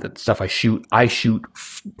that stuff I shoot.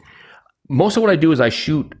 Most of what I do is I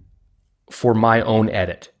shoot for my own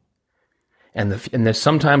edit. And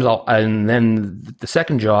sometimes then the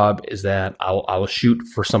second job is that I will shoot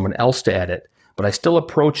for someone else to edit, but I still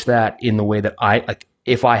approach that in the way that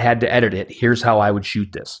if I had to edit it, here's how I would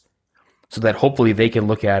shoot this. So that hopefully they can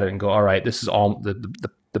look at it and go, all right, this is all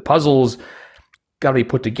the puzzles got to be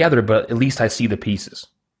put together, but at least I see the pieces.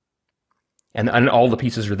 And all the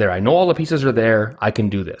pieces are there. I know all the pieces are there. I can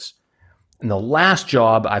do this. And the last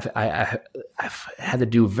job I've had to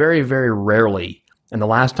do very, very rarely, and the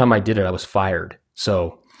last time I did it, I was fired.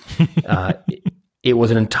 So it was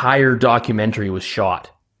an entire documentary was shot,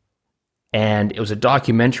 and it was a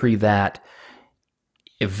documentary that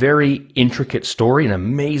a very intricate story, an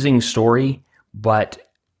amazing story, but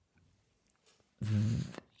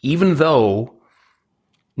even though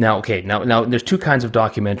now there's two kinds of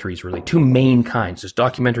documentaries, really, two main kinds. There's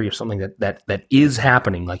documentary of something that is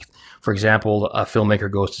happening, like, for example, a filmmaker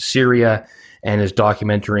goes to Syria and is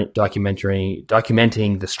documenting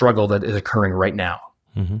the struggle that is occurring right now.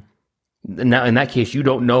 Mm-hmm. Now, in that case, you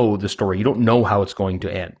don't know the story. You don't know how it's going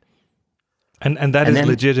to end. And that is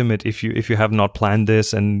legitimate if you have not planned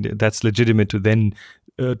this, and that's legitimate to then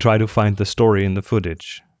try to find the story in the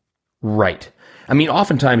footage. Right. I mean,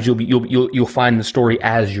 oftentimes you'll find the story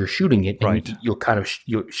as you're shooting it, and right. you'll kind of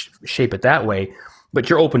shape it that way. But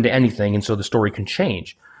you're open to anything, and so the story can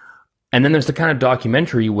change. And then there's the kind of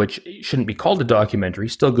documentary which shouldn't be called a documentary,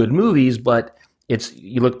 still good movies, but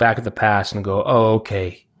you look back at the past and go, oh,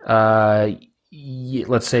 okay.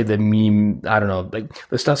 Let's say the meme, I don't know, like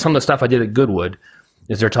some of the stuff I did at Goodwood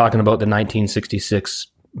is they're talking about the 1966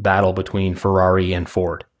 battle between Ferrari and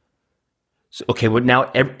Ford. So, okay, well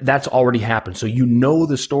now that's already happened, so you know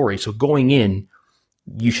the story. So going in,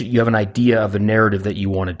 you have an idea of the narrative that you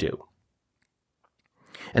want to do.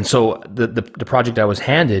 And so the project I was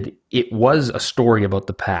handed, it was a story about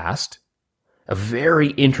the past, a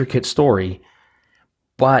very intricate story,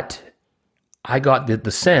 but I got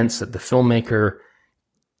the sense that the filmmaker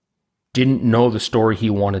didn't know the story he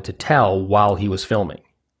wanted to tell while he was filming.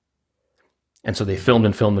 And so they filmed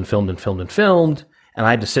and filmed and filmed and filmed and filmed. And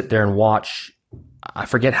I had to sit there and watch, I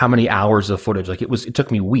forget how many hours of footage. Like it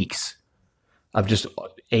took me weeks of just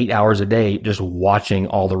 8 hours a day, just watching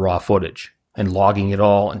all the raw footage and logging it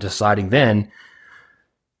all and deciding then,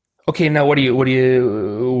 okay, now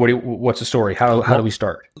what's the story? How do we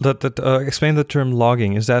start? Explain the term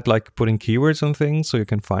logging. Is that like putting keywords on things so you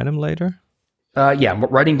can find them later? Yeah,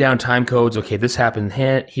 writing down time codes. Okay, this happened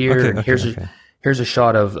here. Okay, here's a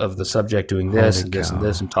shot of the subject doing this and this and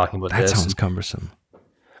this and talking about this. That sounds cumbersome.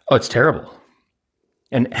 Oh, it's terrible.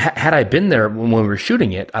 And had I been there when we were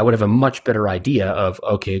shooting it, I would have a much better idea of,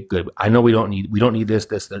 okay, good. I know we don't need this,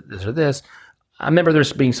 or this. I remember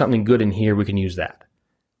there's being something good in here. We can use that.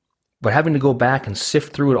 But having to go back and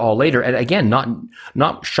sift through it all later, and again,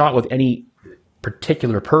 not shot with any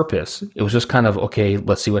particular purpose. It was just kind of, okay,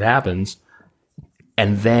 let's see what happens.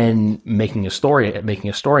 And then making a story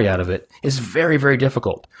out of it is very, very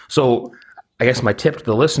difficult. So I guess my tip to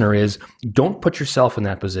the listener is don't put yourself in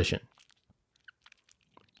that position.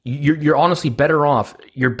 You're honestly better off.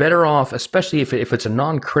 You're better off, especially if it's a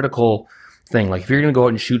non-critical thing. Like if you're going to go out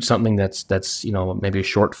and shoot something that's maybe a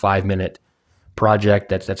short 5-minute project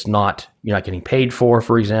that's not, you're not getting paid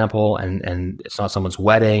for example, and it's not someone's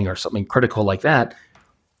wedding or something critical like that.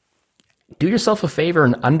 Do yourself a favor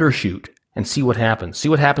and undershoot and see what happens. See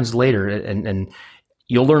what happens later, and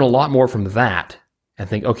you'll learn a lot more from that. And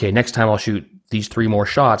think, okay, next time I'll shoot these 3 more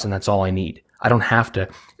shots, and that's all I need. I don't have to.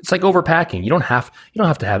 It's like overpacking. You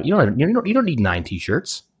don't need 9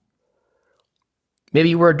 t-shirts. Maybe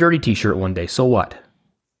you wear a dirty t-shirt one day. So what?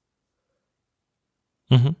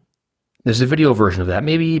 Mm-hmm. There's a video version of that.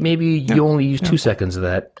 Maybe you only use 2 seconds of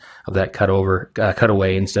that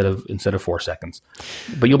cutaway instead of 4 seconds.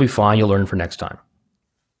 But you'll be fine. You'll learn for next time.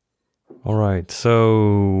 All right.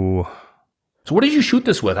 So what did you shoot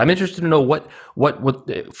this with? I'm interested to know what.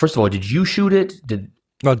 First of all, did you shoot it?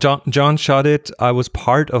 Well, John shot it. I was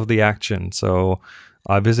part of the action, so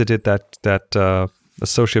I visited that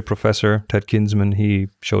associate professor Ted Kinsman. He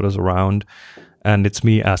showed us around, and it's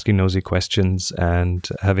me asking nosy questions and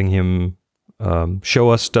having him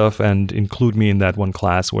show us stuff and include me in that one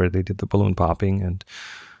class where they did the balloon popping and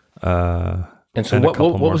so what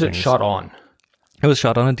was it shot on? It was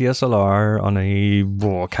shot on a DSLR on a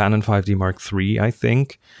Canon 5D Mark III, I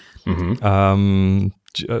think. Mm-hmm.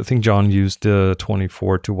 I think John used the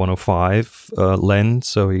 24-105 lens,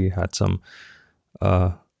 so he had some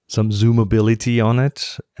zoomability on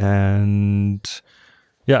it. And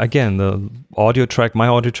yeah, again, my audio track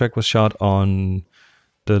was shot on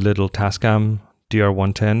the little Tascam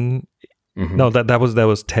DR110. Mm-hmm. No, that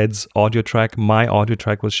was Ted's audio track. My audio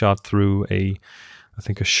track was shot through a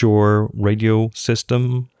Shure radio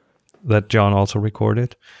system that John also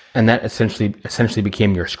recorded. And that essentially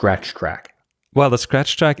became your scratch track. Well, the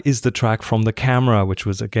scratch track is the track from the camera, which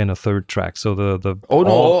was again a third track. So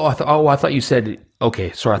I thought you said,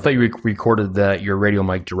 okay, sorry, I thought you recorded your radio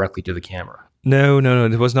mic directly to the camera. No,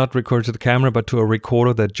 it was not recorded to the camera, but to a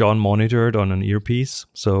recorder that John monitored on an earpiece.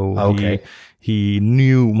 So he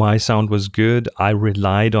knew my sound was good. I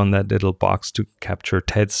relied on that little box to capture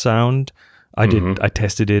Ted's sound. I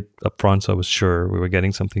tested it up front, so I was sure we were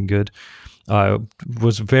getting something good. I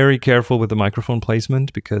was very careful with the microphone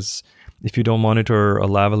placement because if you don't monitor a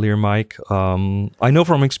lavalier mic, I know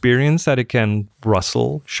from experience that it can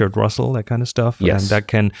rustle, shirt rustle, that kind of stuff. Yes.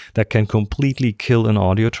 And that can completely kill an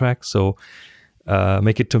audio track. So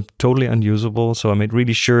make it totally unusable. So I made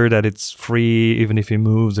really sure that it's free. Even if he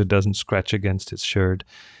moves, it doesn't scratch against his shirt.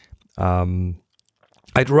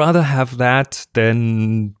 I'd rather have that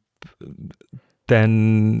than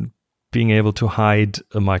being able to hide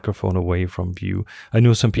a microphone away from view. I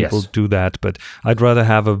know some people do that, but I'd rather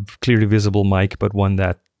have a clearly visible mic, but one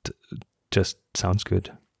that just sounds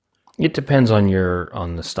good. It depends on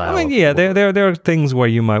the style. I mean, there are things where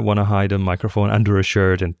you might want to hide a microphone under a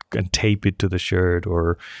shirt and tape it to the shirt,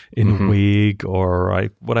 or in a wig, or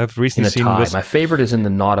what I've recently seen was my favorite is in the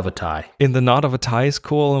knot of a tie. In the knot of a tie is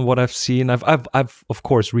cool, and what I've seen, I've of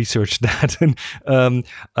course researched that. And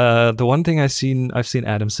the one thing I've seen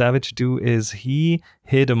Adam Savage do is he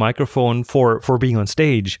hid a microphone for being on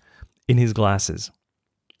stage in his glasses.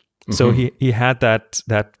 So he had that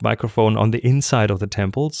microphone on the inside of the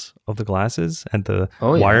temples of the glasses, and the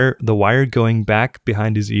wire going back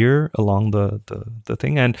behind his ear along the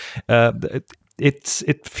thing, and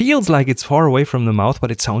it feels like it's far away from the mouth,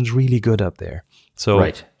 but it sounds really good up there.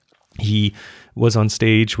 So he was on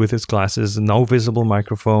stage with his glasses, no visible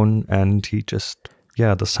microphone, and he just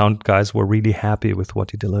the sound guys were really happy with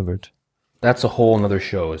what he delivered. that's a whole another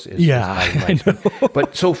show. Is Yeah, I know.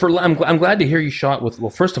 But so I'm glad to hear you shot with. Well,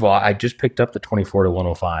 first of all, I just picked up the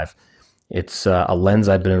 24-105. It's a lens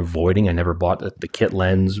I've been avoiding. I never bought the kit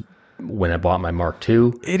lens when I bought my Mark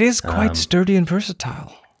II. It is quite sturdy and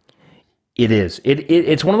versatile. It is.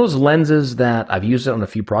 It's one of those lenses that I've used it on a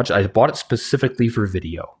few projects. I bought it specifically for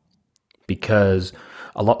video because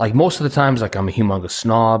a lot, like most of the times, like I'm a humongous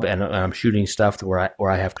snob and I'm shooting stuff where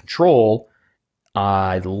I have control.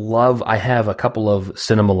 I have a couple of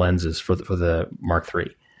cinema lenses for the Mark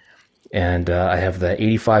III, and I have the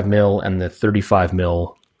 85 mil and the 35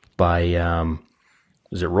 mil by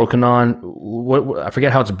is it Rokinon? What I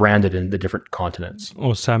forget how it's branded in the different continents. Oh,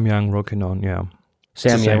 Samyang Rokinon, yeah.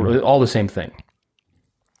 Samyang, all the same thing.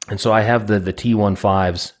 And so I have the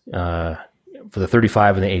T15s for the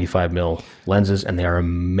 35 and the 85 mil lenses, and they are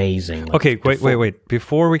amazing. Like, okay, wait.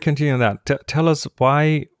 Before we continue that, tell us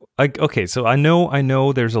why. Okay, so I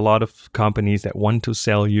know there's a lot of companies that want to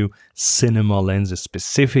sell you cinema lenses,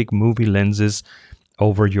 specific movie lenses,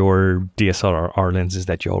 over your DSLR lenses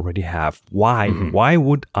that you already have. Why? Why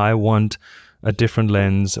would I want a different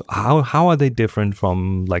lens? How are they different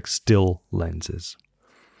from like still lenses?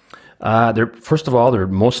 First of all, they're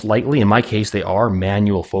most likely, in my case, they are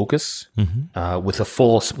manual focus with a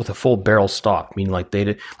full barrel stop. Meaning, like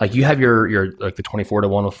you have your like the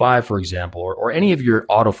 24-105, for example, or any of your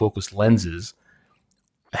autofocus lenses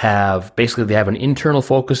they have an internal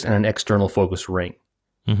focus and an external focus ring.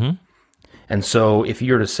 And so, if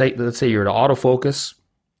you were to say, let's say you're to autofocus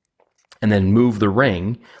and then move the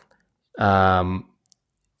ring,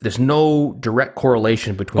 there's no direct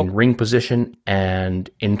correlation between ring position and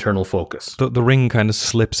internal focus. The ring kind of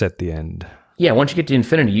slips at the end. Yeah, once you get to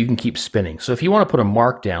infinity, you can keep spinning. So if you want to put a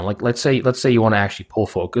mark down, like let's say you want to actually pull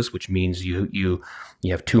focus, which means you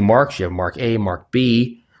have two marks. You have Mark A, Mark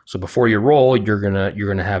B. So before you roll, you're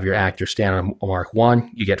gonna have your actor stand on Mark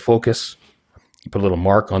 1. You get focus. You put a little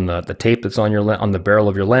mark on the tape that's on on the barrel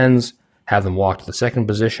of your lens. Have them walk to the second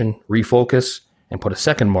position, refocus, and put a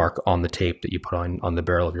second mark on the tape that you put on the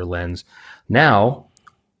barrel of your lens. Now,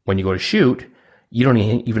 when you go to shoot, you don't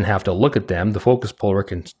even have to look at them. The focus puller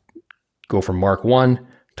can go from Mark 1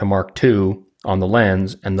 to Mark 2 on the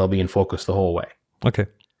lens, and they'll be in focus the whole way. Okay.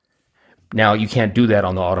 Now, you can't do that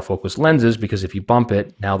on the autofocus lenses because if you bump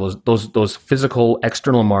it, now those physical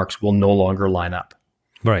external marks will no longer line up.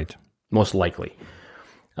 Right. Most likely.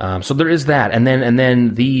 So there is that. And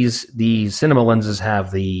then these cinema lenses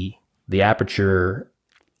have the aperture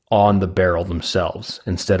on the barrel themselves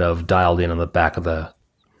instead of dialed in on the back of the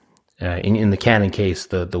in the Canon case,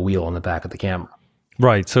 the wheel on the back of the camera.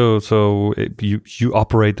 Right. So you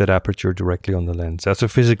operate that aperture directly on the lens. That's a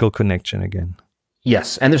physical connection again.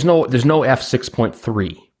 Yes, and there's no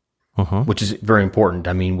f6.3, which is very important.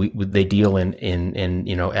 I mean, they deal in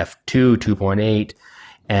f2, 2.8.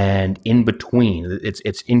 And in between,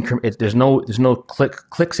 there's no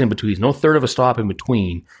clicks in between. There's no third of a stop in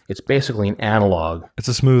between. It's basically an analog. It's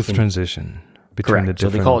a smooth transition between the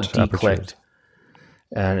different. So they call it declicked,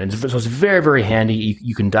 and so it's very, very handy.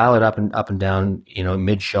 You can dial it up and down,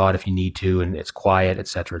 mid shot if you need to, and it's quiet,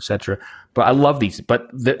 etc., etc. But I love these. But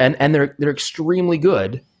they're extremely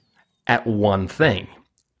good at one thing.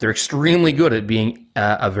 They're extremely good at being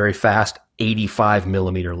a very fast 85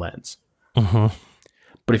 millimeter lens.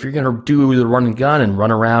 But if you're going to do the run and gun and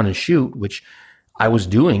run around and shoot, which I was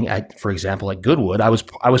doing, for example, at Goodwood, I was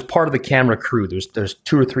part of the camera crew. There's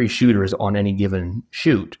 2 or 3 shooters on any given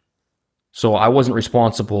shoot, so I wasn't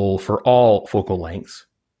responsible for all focal lengths.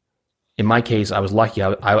 In my case, I was lucky.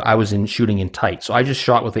 I was shooting in tight, so I just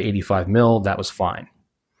shot with the 85 mil. That was fine.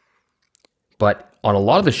 But on a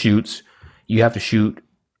lot of the shoots, you have to shoot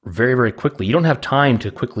very, very quickly. You don't have time to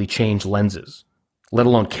quickly change lenses, let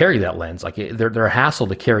alone carry that lens. Like they're a hassle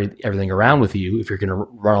to carry everything around with you if you're going to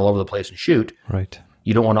run all over the place and shoot. Right.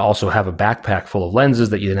 You don't want to also have a backpack full of lenses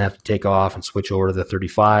that you then have to take off and switch over to the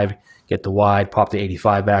 35, get the wide, pop the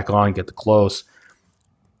 85 back on, get the close.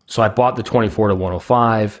 So I bought the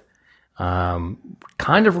 24-105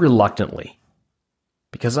 kind of reluctantly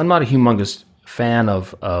because I'm not a humongous fan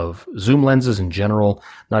of zoom lenses in general.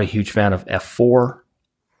 Not a huge fan of f4.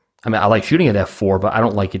 I mean, I like shooting at f4, but I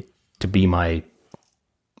don't like it to be my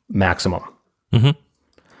maximum.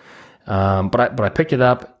 But I picked it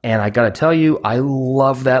up, and I got to tell you, I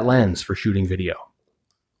love that lens for shooting video.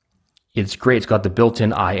 It's great. It's got the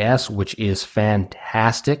built-in IS, which is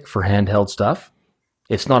fantastic for handheld stuff.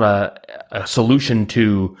 It's not a solution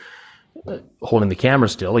to holding the camera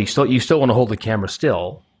still. You still want to hold the camera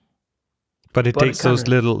still, but it takes those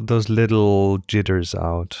little jitters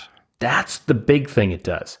out. That's the big thing it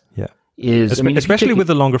does. Yeah. is, I mean, if you especially take with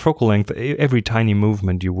the longer focal length, every tiny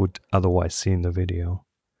movement you would otherwise see in the video.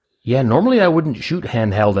 Yeah, normally I wouldn't shoot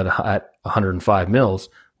handheld at 105 mils,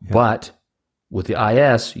 but with the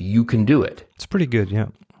IS, you can do it. It's pretty good, yeah.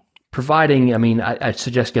 Providing, I mean, I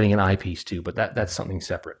suggest getting an eyepiece too, but that's something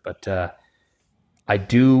separate. But I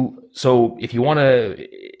do, so if you want to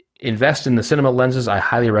invest in the cinema lenses, I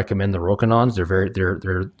highly recommend the Rokinons.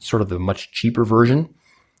 They're sort of the much cheaper version.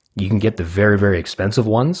 You can get the very, very expensive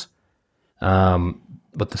ones. But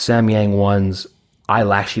the Samyang ones, I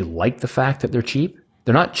actually like the fact that they're cheap.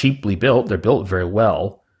 They're not cheaply built. They're built very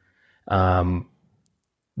well.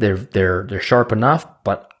 They're sharp enough,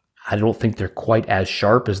 but I don't think they're quite as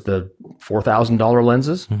sharp as the $4,000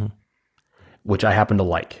 lenses, which I happen to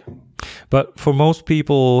like. But for most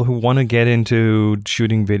people who want to get into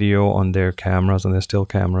shooting video on their cameras, on their still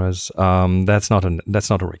cameras, that's not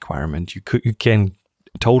a requirement. You can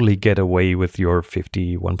totally get away with your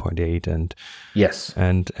 50 1.8 and yes,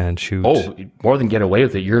 and shoot. Oh, more than get away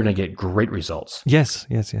with it, you're going to get great results. Yes.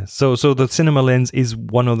 So the cinema lens is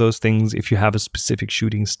one of those things. If you have a specific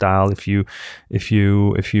shooting style, if you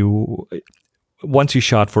once you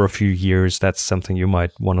shot for a few years, that's something you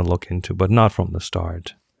might want to look into, but not from the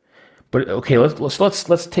start. But okay,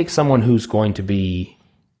 let's take someone who's going to be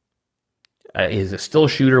is a still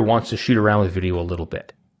shooter, wants to shoot around with video a little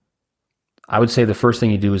bit. I would say the first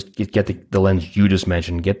thing you do is get the lens you just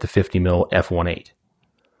mentioned, get the 50mm f1.8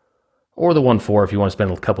 or the 1.4 if you want to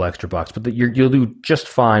spend a couple extra bucks. But you'll do just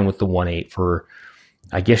fine with the 1.8 for.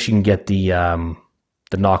 I guess you can get the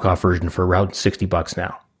knockoff version for around $60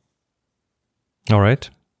 now. All right,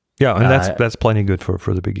 yeah, and that's plenty good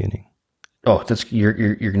for the beginning. Oh, you're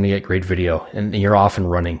going to get great video, and you're off and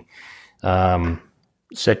running. Do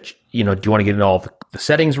you want to get into all the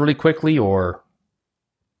settings really quickly, or?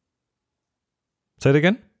 Say it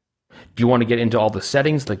again. Do you want to get into all the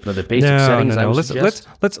settings, like the basic settings? No.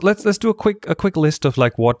 Let's do a quick list of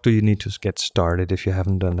like what do you need to get started if you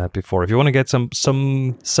haven't done that before. If you want to get some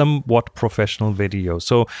somewhat professional video,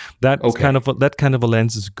 so that kind of a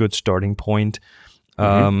lens is a good starting point.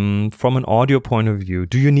 From an audio point of view,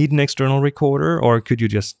 do you need an external recorder, or could you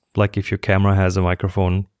just, like, if your camera has a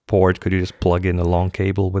microphone port, could you just plug in a long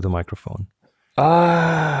cable with a microphone?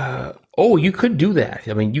 You could do that.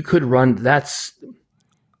 I mean, you could run.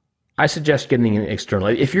 I suggest getting an external.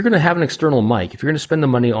 If you're going to have an external mic, if you're going to spend the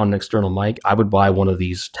money on an external mic, I would buy one of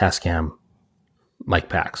these Tascam mic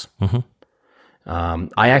packs. I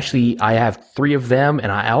have 3 of them,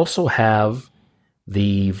 and I also have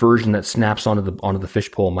the version that snaps onto the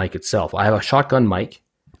fishpole mic itself. I have a shotgun mic,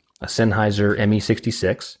 a Sennheiser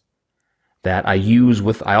ME66 that I use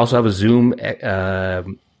with. I also have a Zoom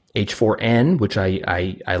H4n, which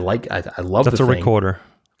I like. I love. That's the a thing. recorder.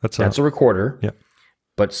 That's a recorder. Yeah.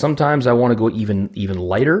 But sometimes I want to go even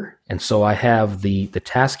lighter, and so I have the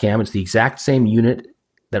Tascam. It's the exact same unit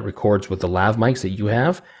that records with the lav mics that you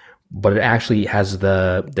have, but it actually has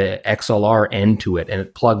the XLR end to it, and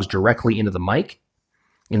it plugs directly into the mic,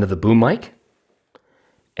 into the boom mic,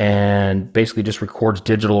 and basically just records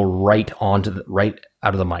digital right out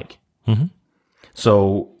of the mic.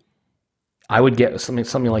 So I would get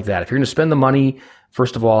something like that. If you're going to spend the money,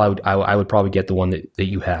 first of all, I would probably get the one that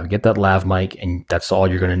you have. Get that lav mic, and that's all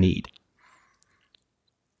you're going to need.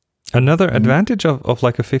 Another advantage of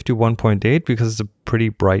like a 51.8, because it's a pretty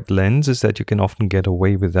bright lens, is that you can often get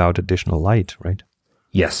away without additional light, right?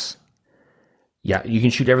 Yes. Yeah, you can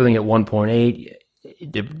shoot everything at 1.8,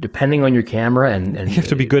 depending on your camera. And you have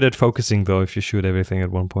to be good at focusing, though, if you shoot everything at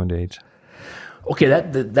 1.8. Okay,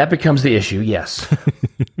 that becomes the issue, yes.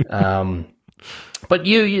 But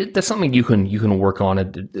that's something you can work on.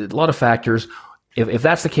 A lot of factors. If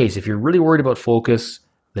that's the case, if you're really worried about focus,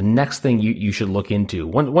 the next thing you should look into,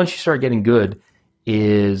 once you start getting good,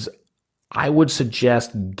 is I would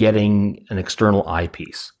suggest getting an external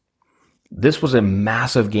eyepiece. This was a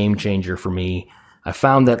massive game changer for me. I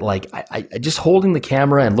found that like I just holding the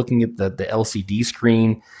camera and looking at the LCD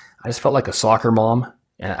screen, I just felt like a soccer mom.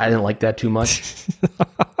 And I didn't like that too much.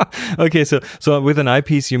 Okay, so with an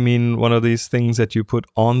eyepiece, you mean one of these things that you put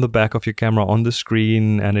on the back of your camera on the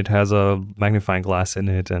screen, and it has a magnifying glass in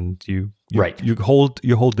it, and you hold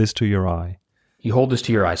this to your eye. You hold this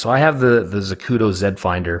to your eye. So I have the Zacuto Z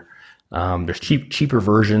Finder. There's cheaper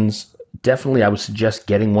versions. Definitely, I would suggest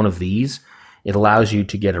getting one of these. It allows you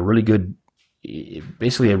to get a really good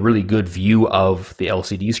view of the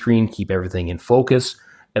LCD screen, keep everything in focus.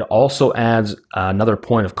 It also adds another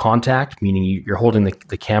point of contact, meaning you're holding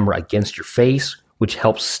the camera against your face, which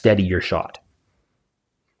helps steady your shot.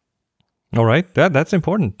 All right, that's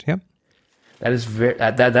important. Yeah. That is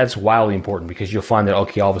that's wildly important, because you'll find that,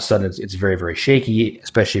 okay, all of a sudden it's very, very shaky,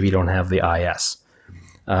 especially if you don't have the IS.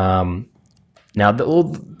 Now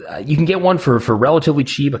you can get one for relatively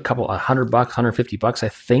cheap, $100, $150, I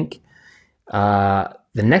think.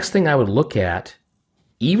 The next thing I would look at,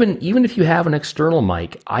 even if you have an external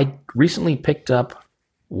mic, I recently picked up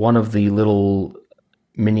one of the little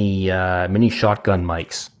mini shotgun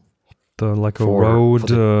mics. Like a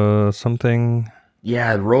Rode something.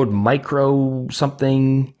 Yeah, Rode Micro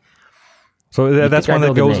something. So that's one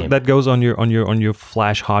that goes on your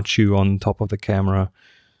flash hot shoe on top of the camera,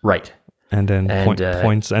 right? And then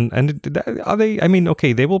points and are they? I mean,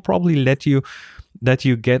 okay, they will probably let you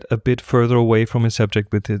get a bit further away from a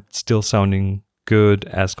subject with it still sounding good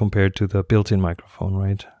as compared to the built-in microphone,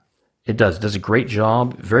 right? It does a great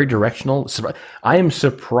job. Very directional. I am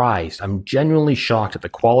surprised. I'm genuinely shocked at the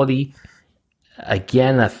quality.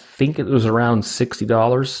 Again, I think it was around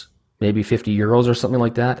 $60, maybe €50 or something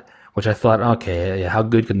like that, which I thought, okay, how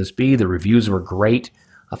good can this be? The reviews were great.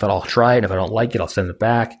 I thought, I'll try it. If I don't like it, I'll send it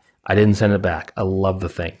back. I didn't send it back. I love the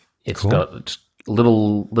thing. It's got a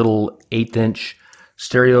little 1/8"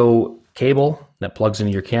 stereo cable that plugs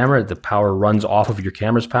into your camera. The power runs off of your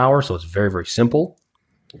camera's power, so it's very, very simple.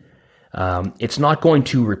 It's not going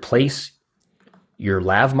to replace your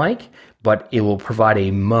lav mic, but it will provide a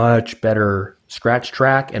much better scratch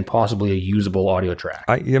track and possibly a usable audio track.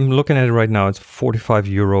 I am looking at it right now. It's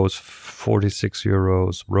 €45,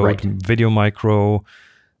 €46. Rode Right. Video Micro.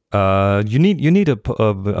 You need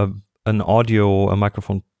an audio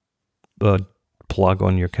microphone plug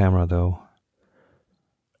on your camera though.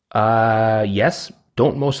 Yes.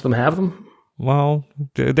 Don't most of them have them? Well,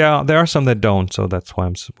 there are some that don't, so that's why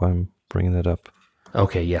I'm bringing it up.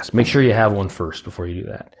 Okay, yes. Make sure you have one first before you do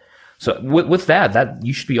that. So with that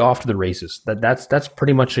you should be off to the races. That's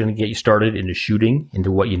pretty much going to get you started into shooting,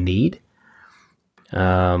 into what you need.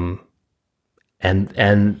 And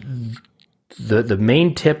the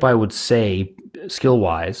main tip I would say, skill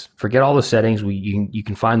wise, forget all the settings. You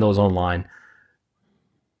can find those online.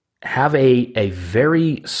 Have a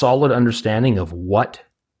very solid understanding of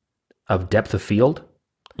depth of field,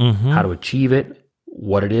 how to achieve it,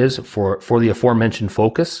 what it is for the aforementioned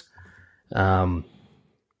focus.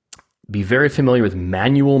 Be very familiar with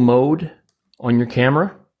manual mode on your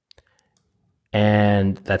camera,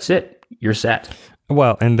 and that's it. You're set.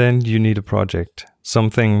 Well, and then you need a project,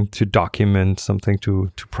 something to document, something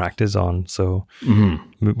to practice on. So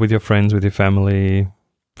with your friends, with your family,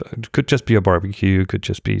 it could just be a barbecue, could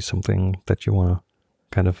just be something that you want to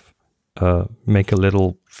kind of make a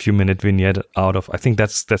little few-minute vignette out of. I think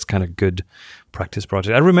that's kind of good practice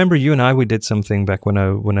project. I remember you and we did something back when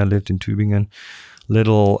I lived in Tübingen. A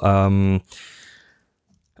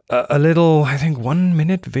little, I think 1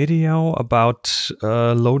 minute video about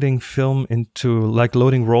loading film into, like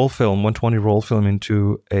loading roll film, 120 roll film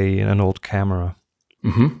into an old camera.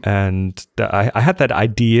 And I had that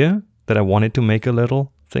idea that I wanted to make a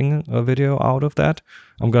video out of that.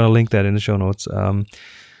 I'm going to link that in the show notes.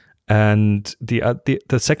 And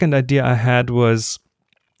the second idea I had was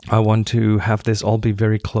I want to have this all be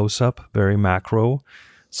very close up, very macro.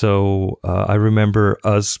 So I remember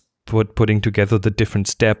us putting together the different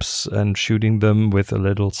steps and shooting them with a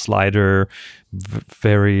little slider,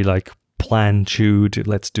 very like plan shoot.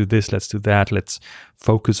 Let's do this, let's do that. Let's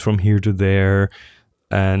focus from here to there.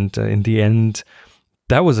 And in the end,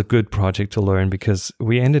 that was a good project to learn, because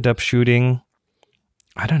we ended up shooting,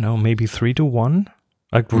 I don't know, maybe 3-to-1,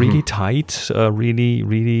 like really tight,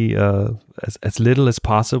 really as little as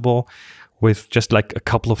possible, with just like a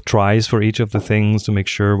couple of tries for each of the things to make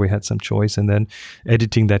sure we had some choice, and then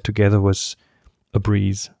editing that together was a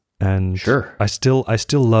breeze. And sure, I still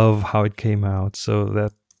love how it came out. So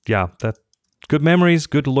that good memories,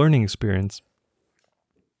 good learning experience.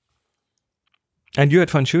 And you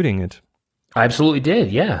had fun shooting it. I absolutely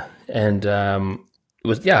did, yeah. And it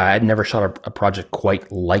was, I had never shot a project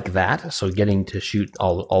quite like that. So getting to shoot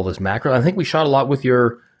all this macro, I think we shot a lot with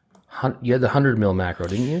you had the 100mm macro,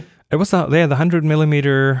 didn't you? It was the 100mm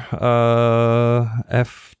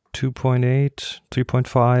f2.8,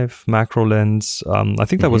 3.5 macro lens. I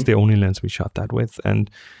think that was the only lens we shot that with, and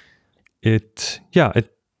I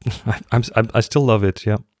still love it.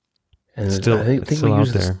 Yeah, and I think we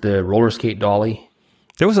used the roller skate dolly.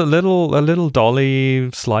 There was a little dolly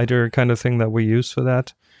slider kind of thing that we used for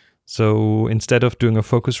that. So instead of doing a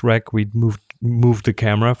focus rec, we moved the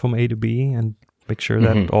camera from A to B and make sure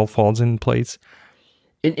that it all falls in place.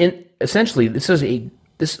 In essentially,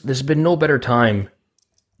 there's been no better time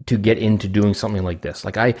to get into doing something like this.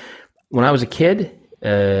 Like when I was a kid,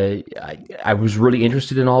 I was really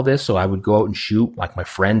interested in all this, so I would go out and shoot. Like my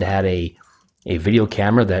friend had a a video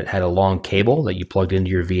camera that had a long cable that you plugged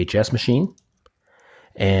into your VHS machine.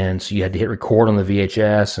 And so you had to hit record on the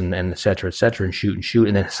VHS and et cetera, and shoot,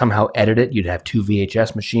 and then somehow edit it. You'd have two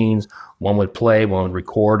VHS machines. One would play, one would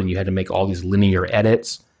record, and you had to make all these linear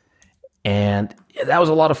edits. And that was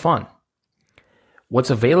a lot of fun. What's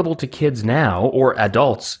available to kids now, or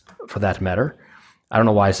adults for that matter, I don't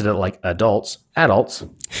know why I said it like adults.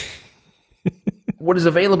 What is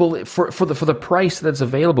available for the price that's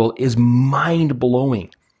available is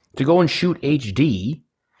mind-blowing. To go and shoot HD,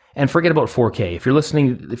 and forget about 4K. If you're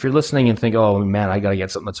listening and think, oh man, I gotta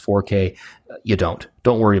get something that's 4K, you don't.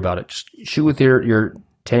 Don't worry about it. Just shoot with your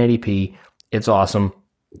 1080p. It's awesome.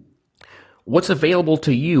 What's available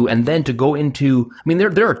to you, and then to go into, I mean,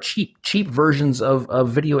 there are cheap versions of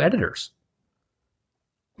video editors.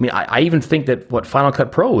 I mean, I even think that Final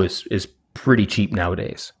Cut Pro is pretty cheap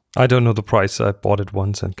nowadays. I don't know the price. I bought it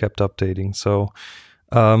once and kept updating. So,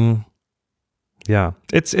 yeah,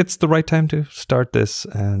 it's the right time to start this,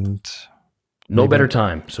 and no better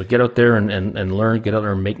time. So get out there and learn. Get out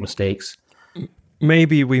there and make mistakes.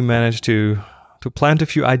 Maybe we managed to plant a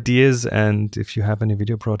few ideas, and if you have any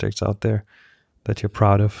video projects out there that you're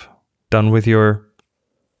proud of, done with your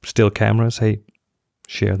still cameras, hey,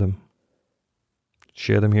 share them.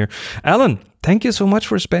 Share them here. Alan, thank you so much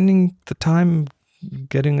for spending the time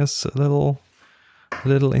getting us a little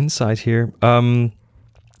insight here.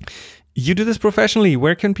 You do this professionally.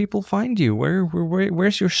 Where can people find you?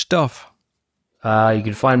 Where's your stuff? You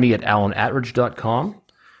can find me at alanatridge.com,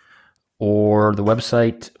 or the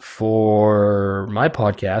website for my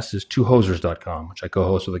podcast is twohosers.com, which I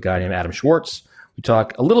co-host with a guy named Adam Schwartz. We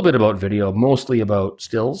talk a little bit about video, mostly about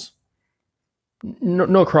stills.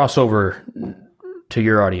 No crossover to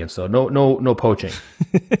your audience, though. No poaching.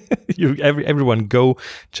 Everyone go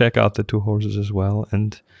check out the Two Horses as well.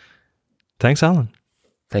 And thanks, Alan.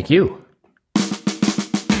 Thank you.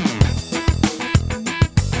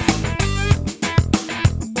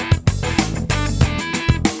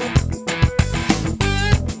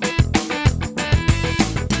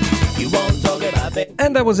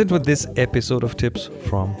 And that was it with this episode of Tips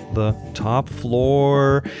from the Top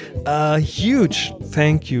Floor. A huge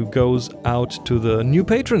thank you goes out to the new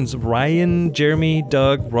patrons: Ryan, Jeremy,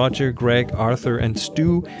 Doug, Roger, Greg, Arthur, and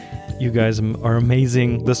Stu. You guys are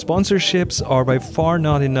amazing. The sponsorships are by far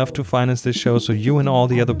not enough to finance this show, so you and all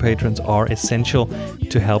the other patrons are essential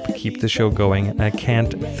to help keep the show going. And I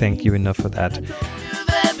can't thank you enough for that.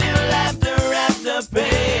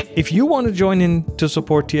 If you want to join in to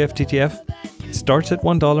support TFTTF, it starts at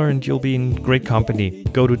 $1 and you'll be in great company.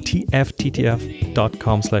 Go to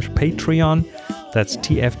tfttf.com/Patreon. That's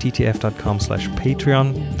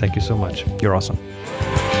tfttf.com/Patreon. Thank you so much. You're awesome.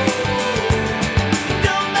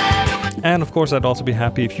 And of course, I'd also be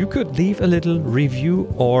happy if you could leave a little review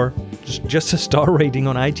or just a star rating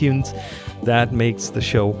on iTunes. That makes the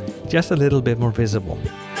show just a little bit more visible.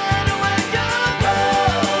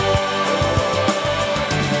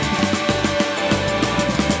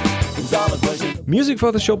 Music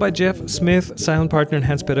for the show by Jeff Smith, sound partner and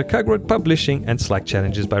Hans-Peter Kagrud, publishing and Slack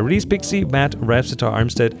challenges by Release Pixie, Matt, Ravsitar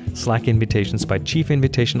Armstead, Slack invitations by Chief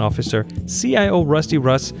Invitation Officer, CIO Rusty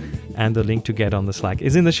Russ, and the link to get on the Slack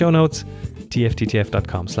is in the show notes,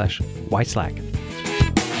 tfttf.com/yslack.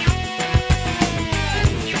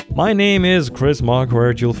 My name is Chris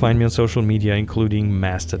Marquardt. You'll find me on social media, including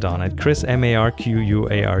Mastodon at Chris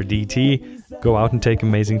MarQuardt. Go out and take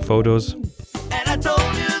amazing photos.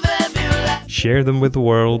 Share them with the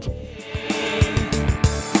world.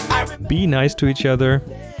 Be nice to each other.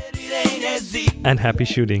 And happy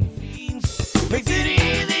shooting.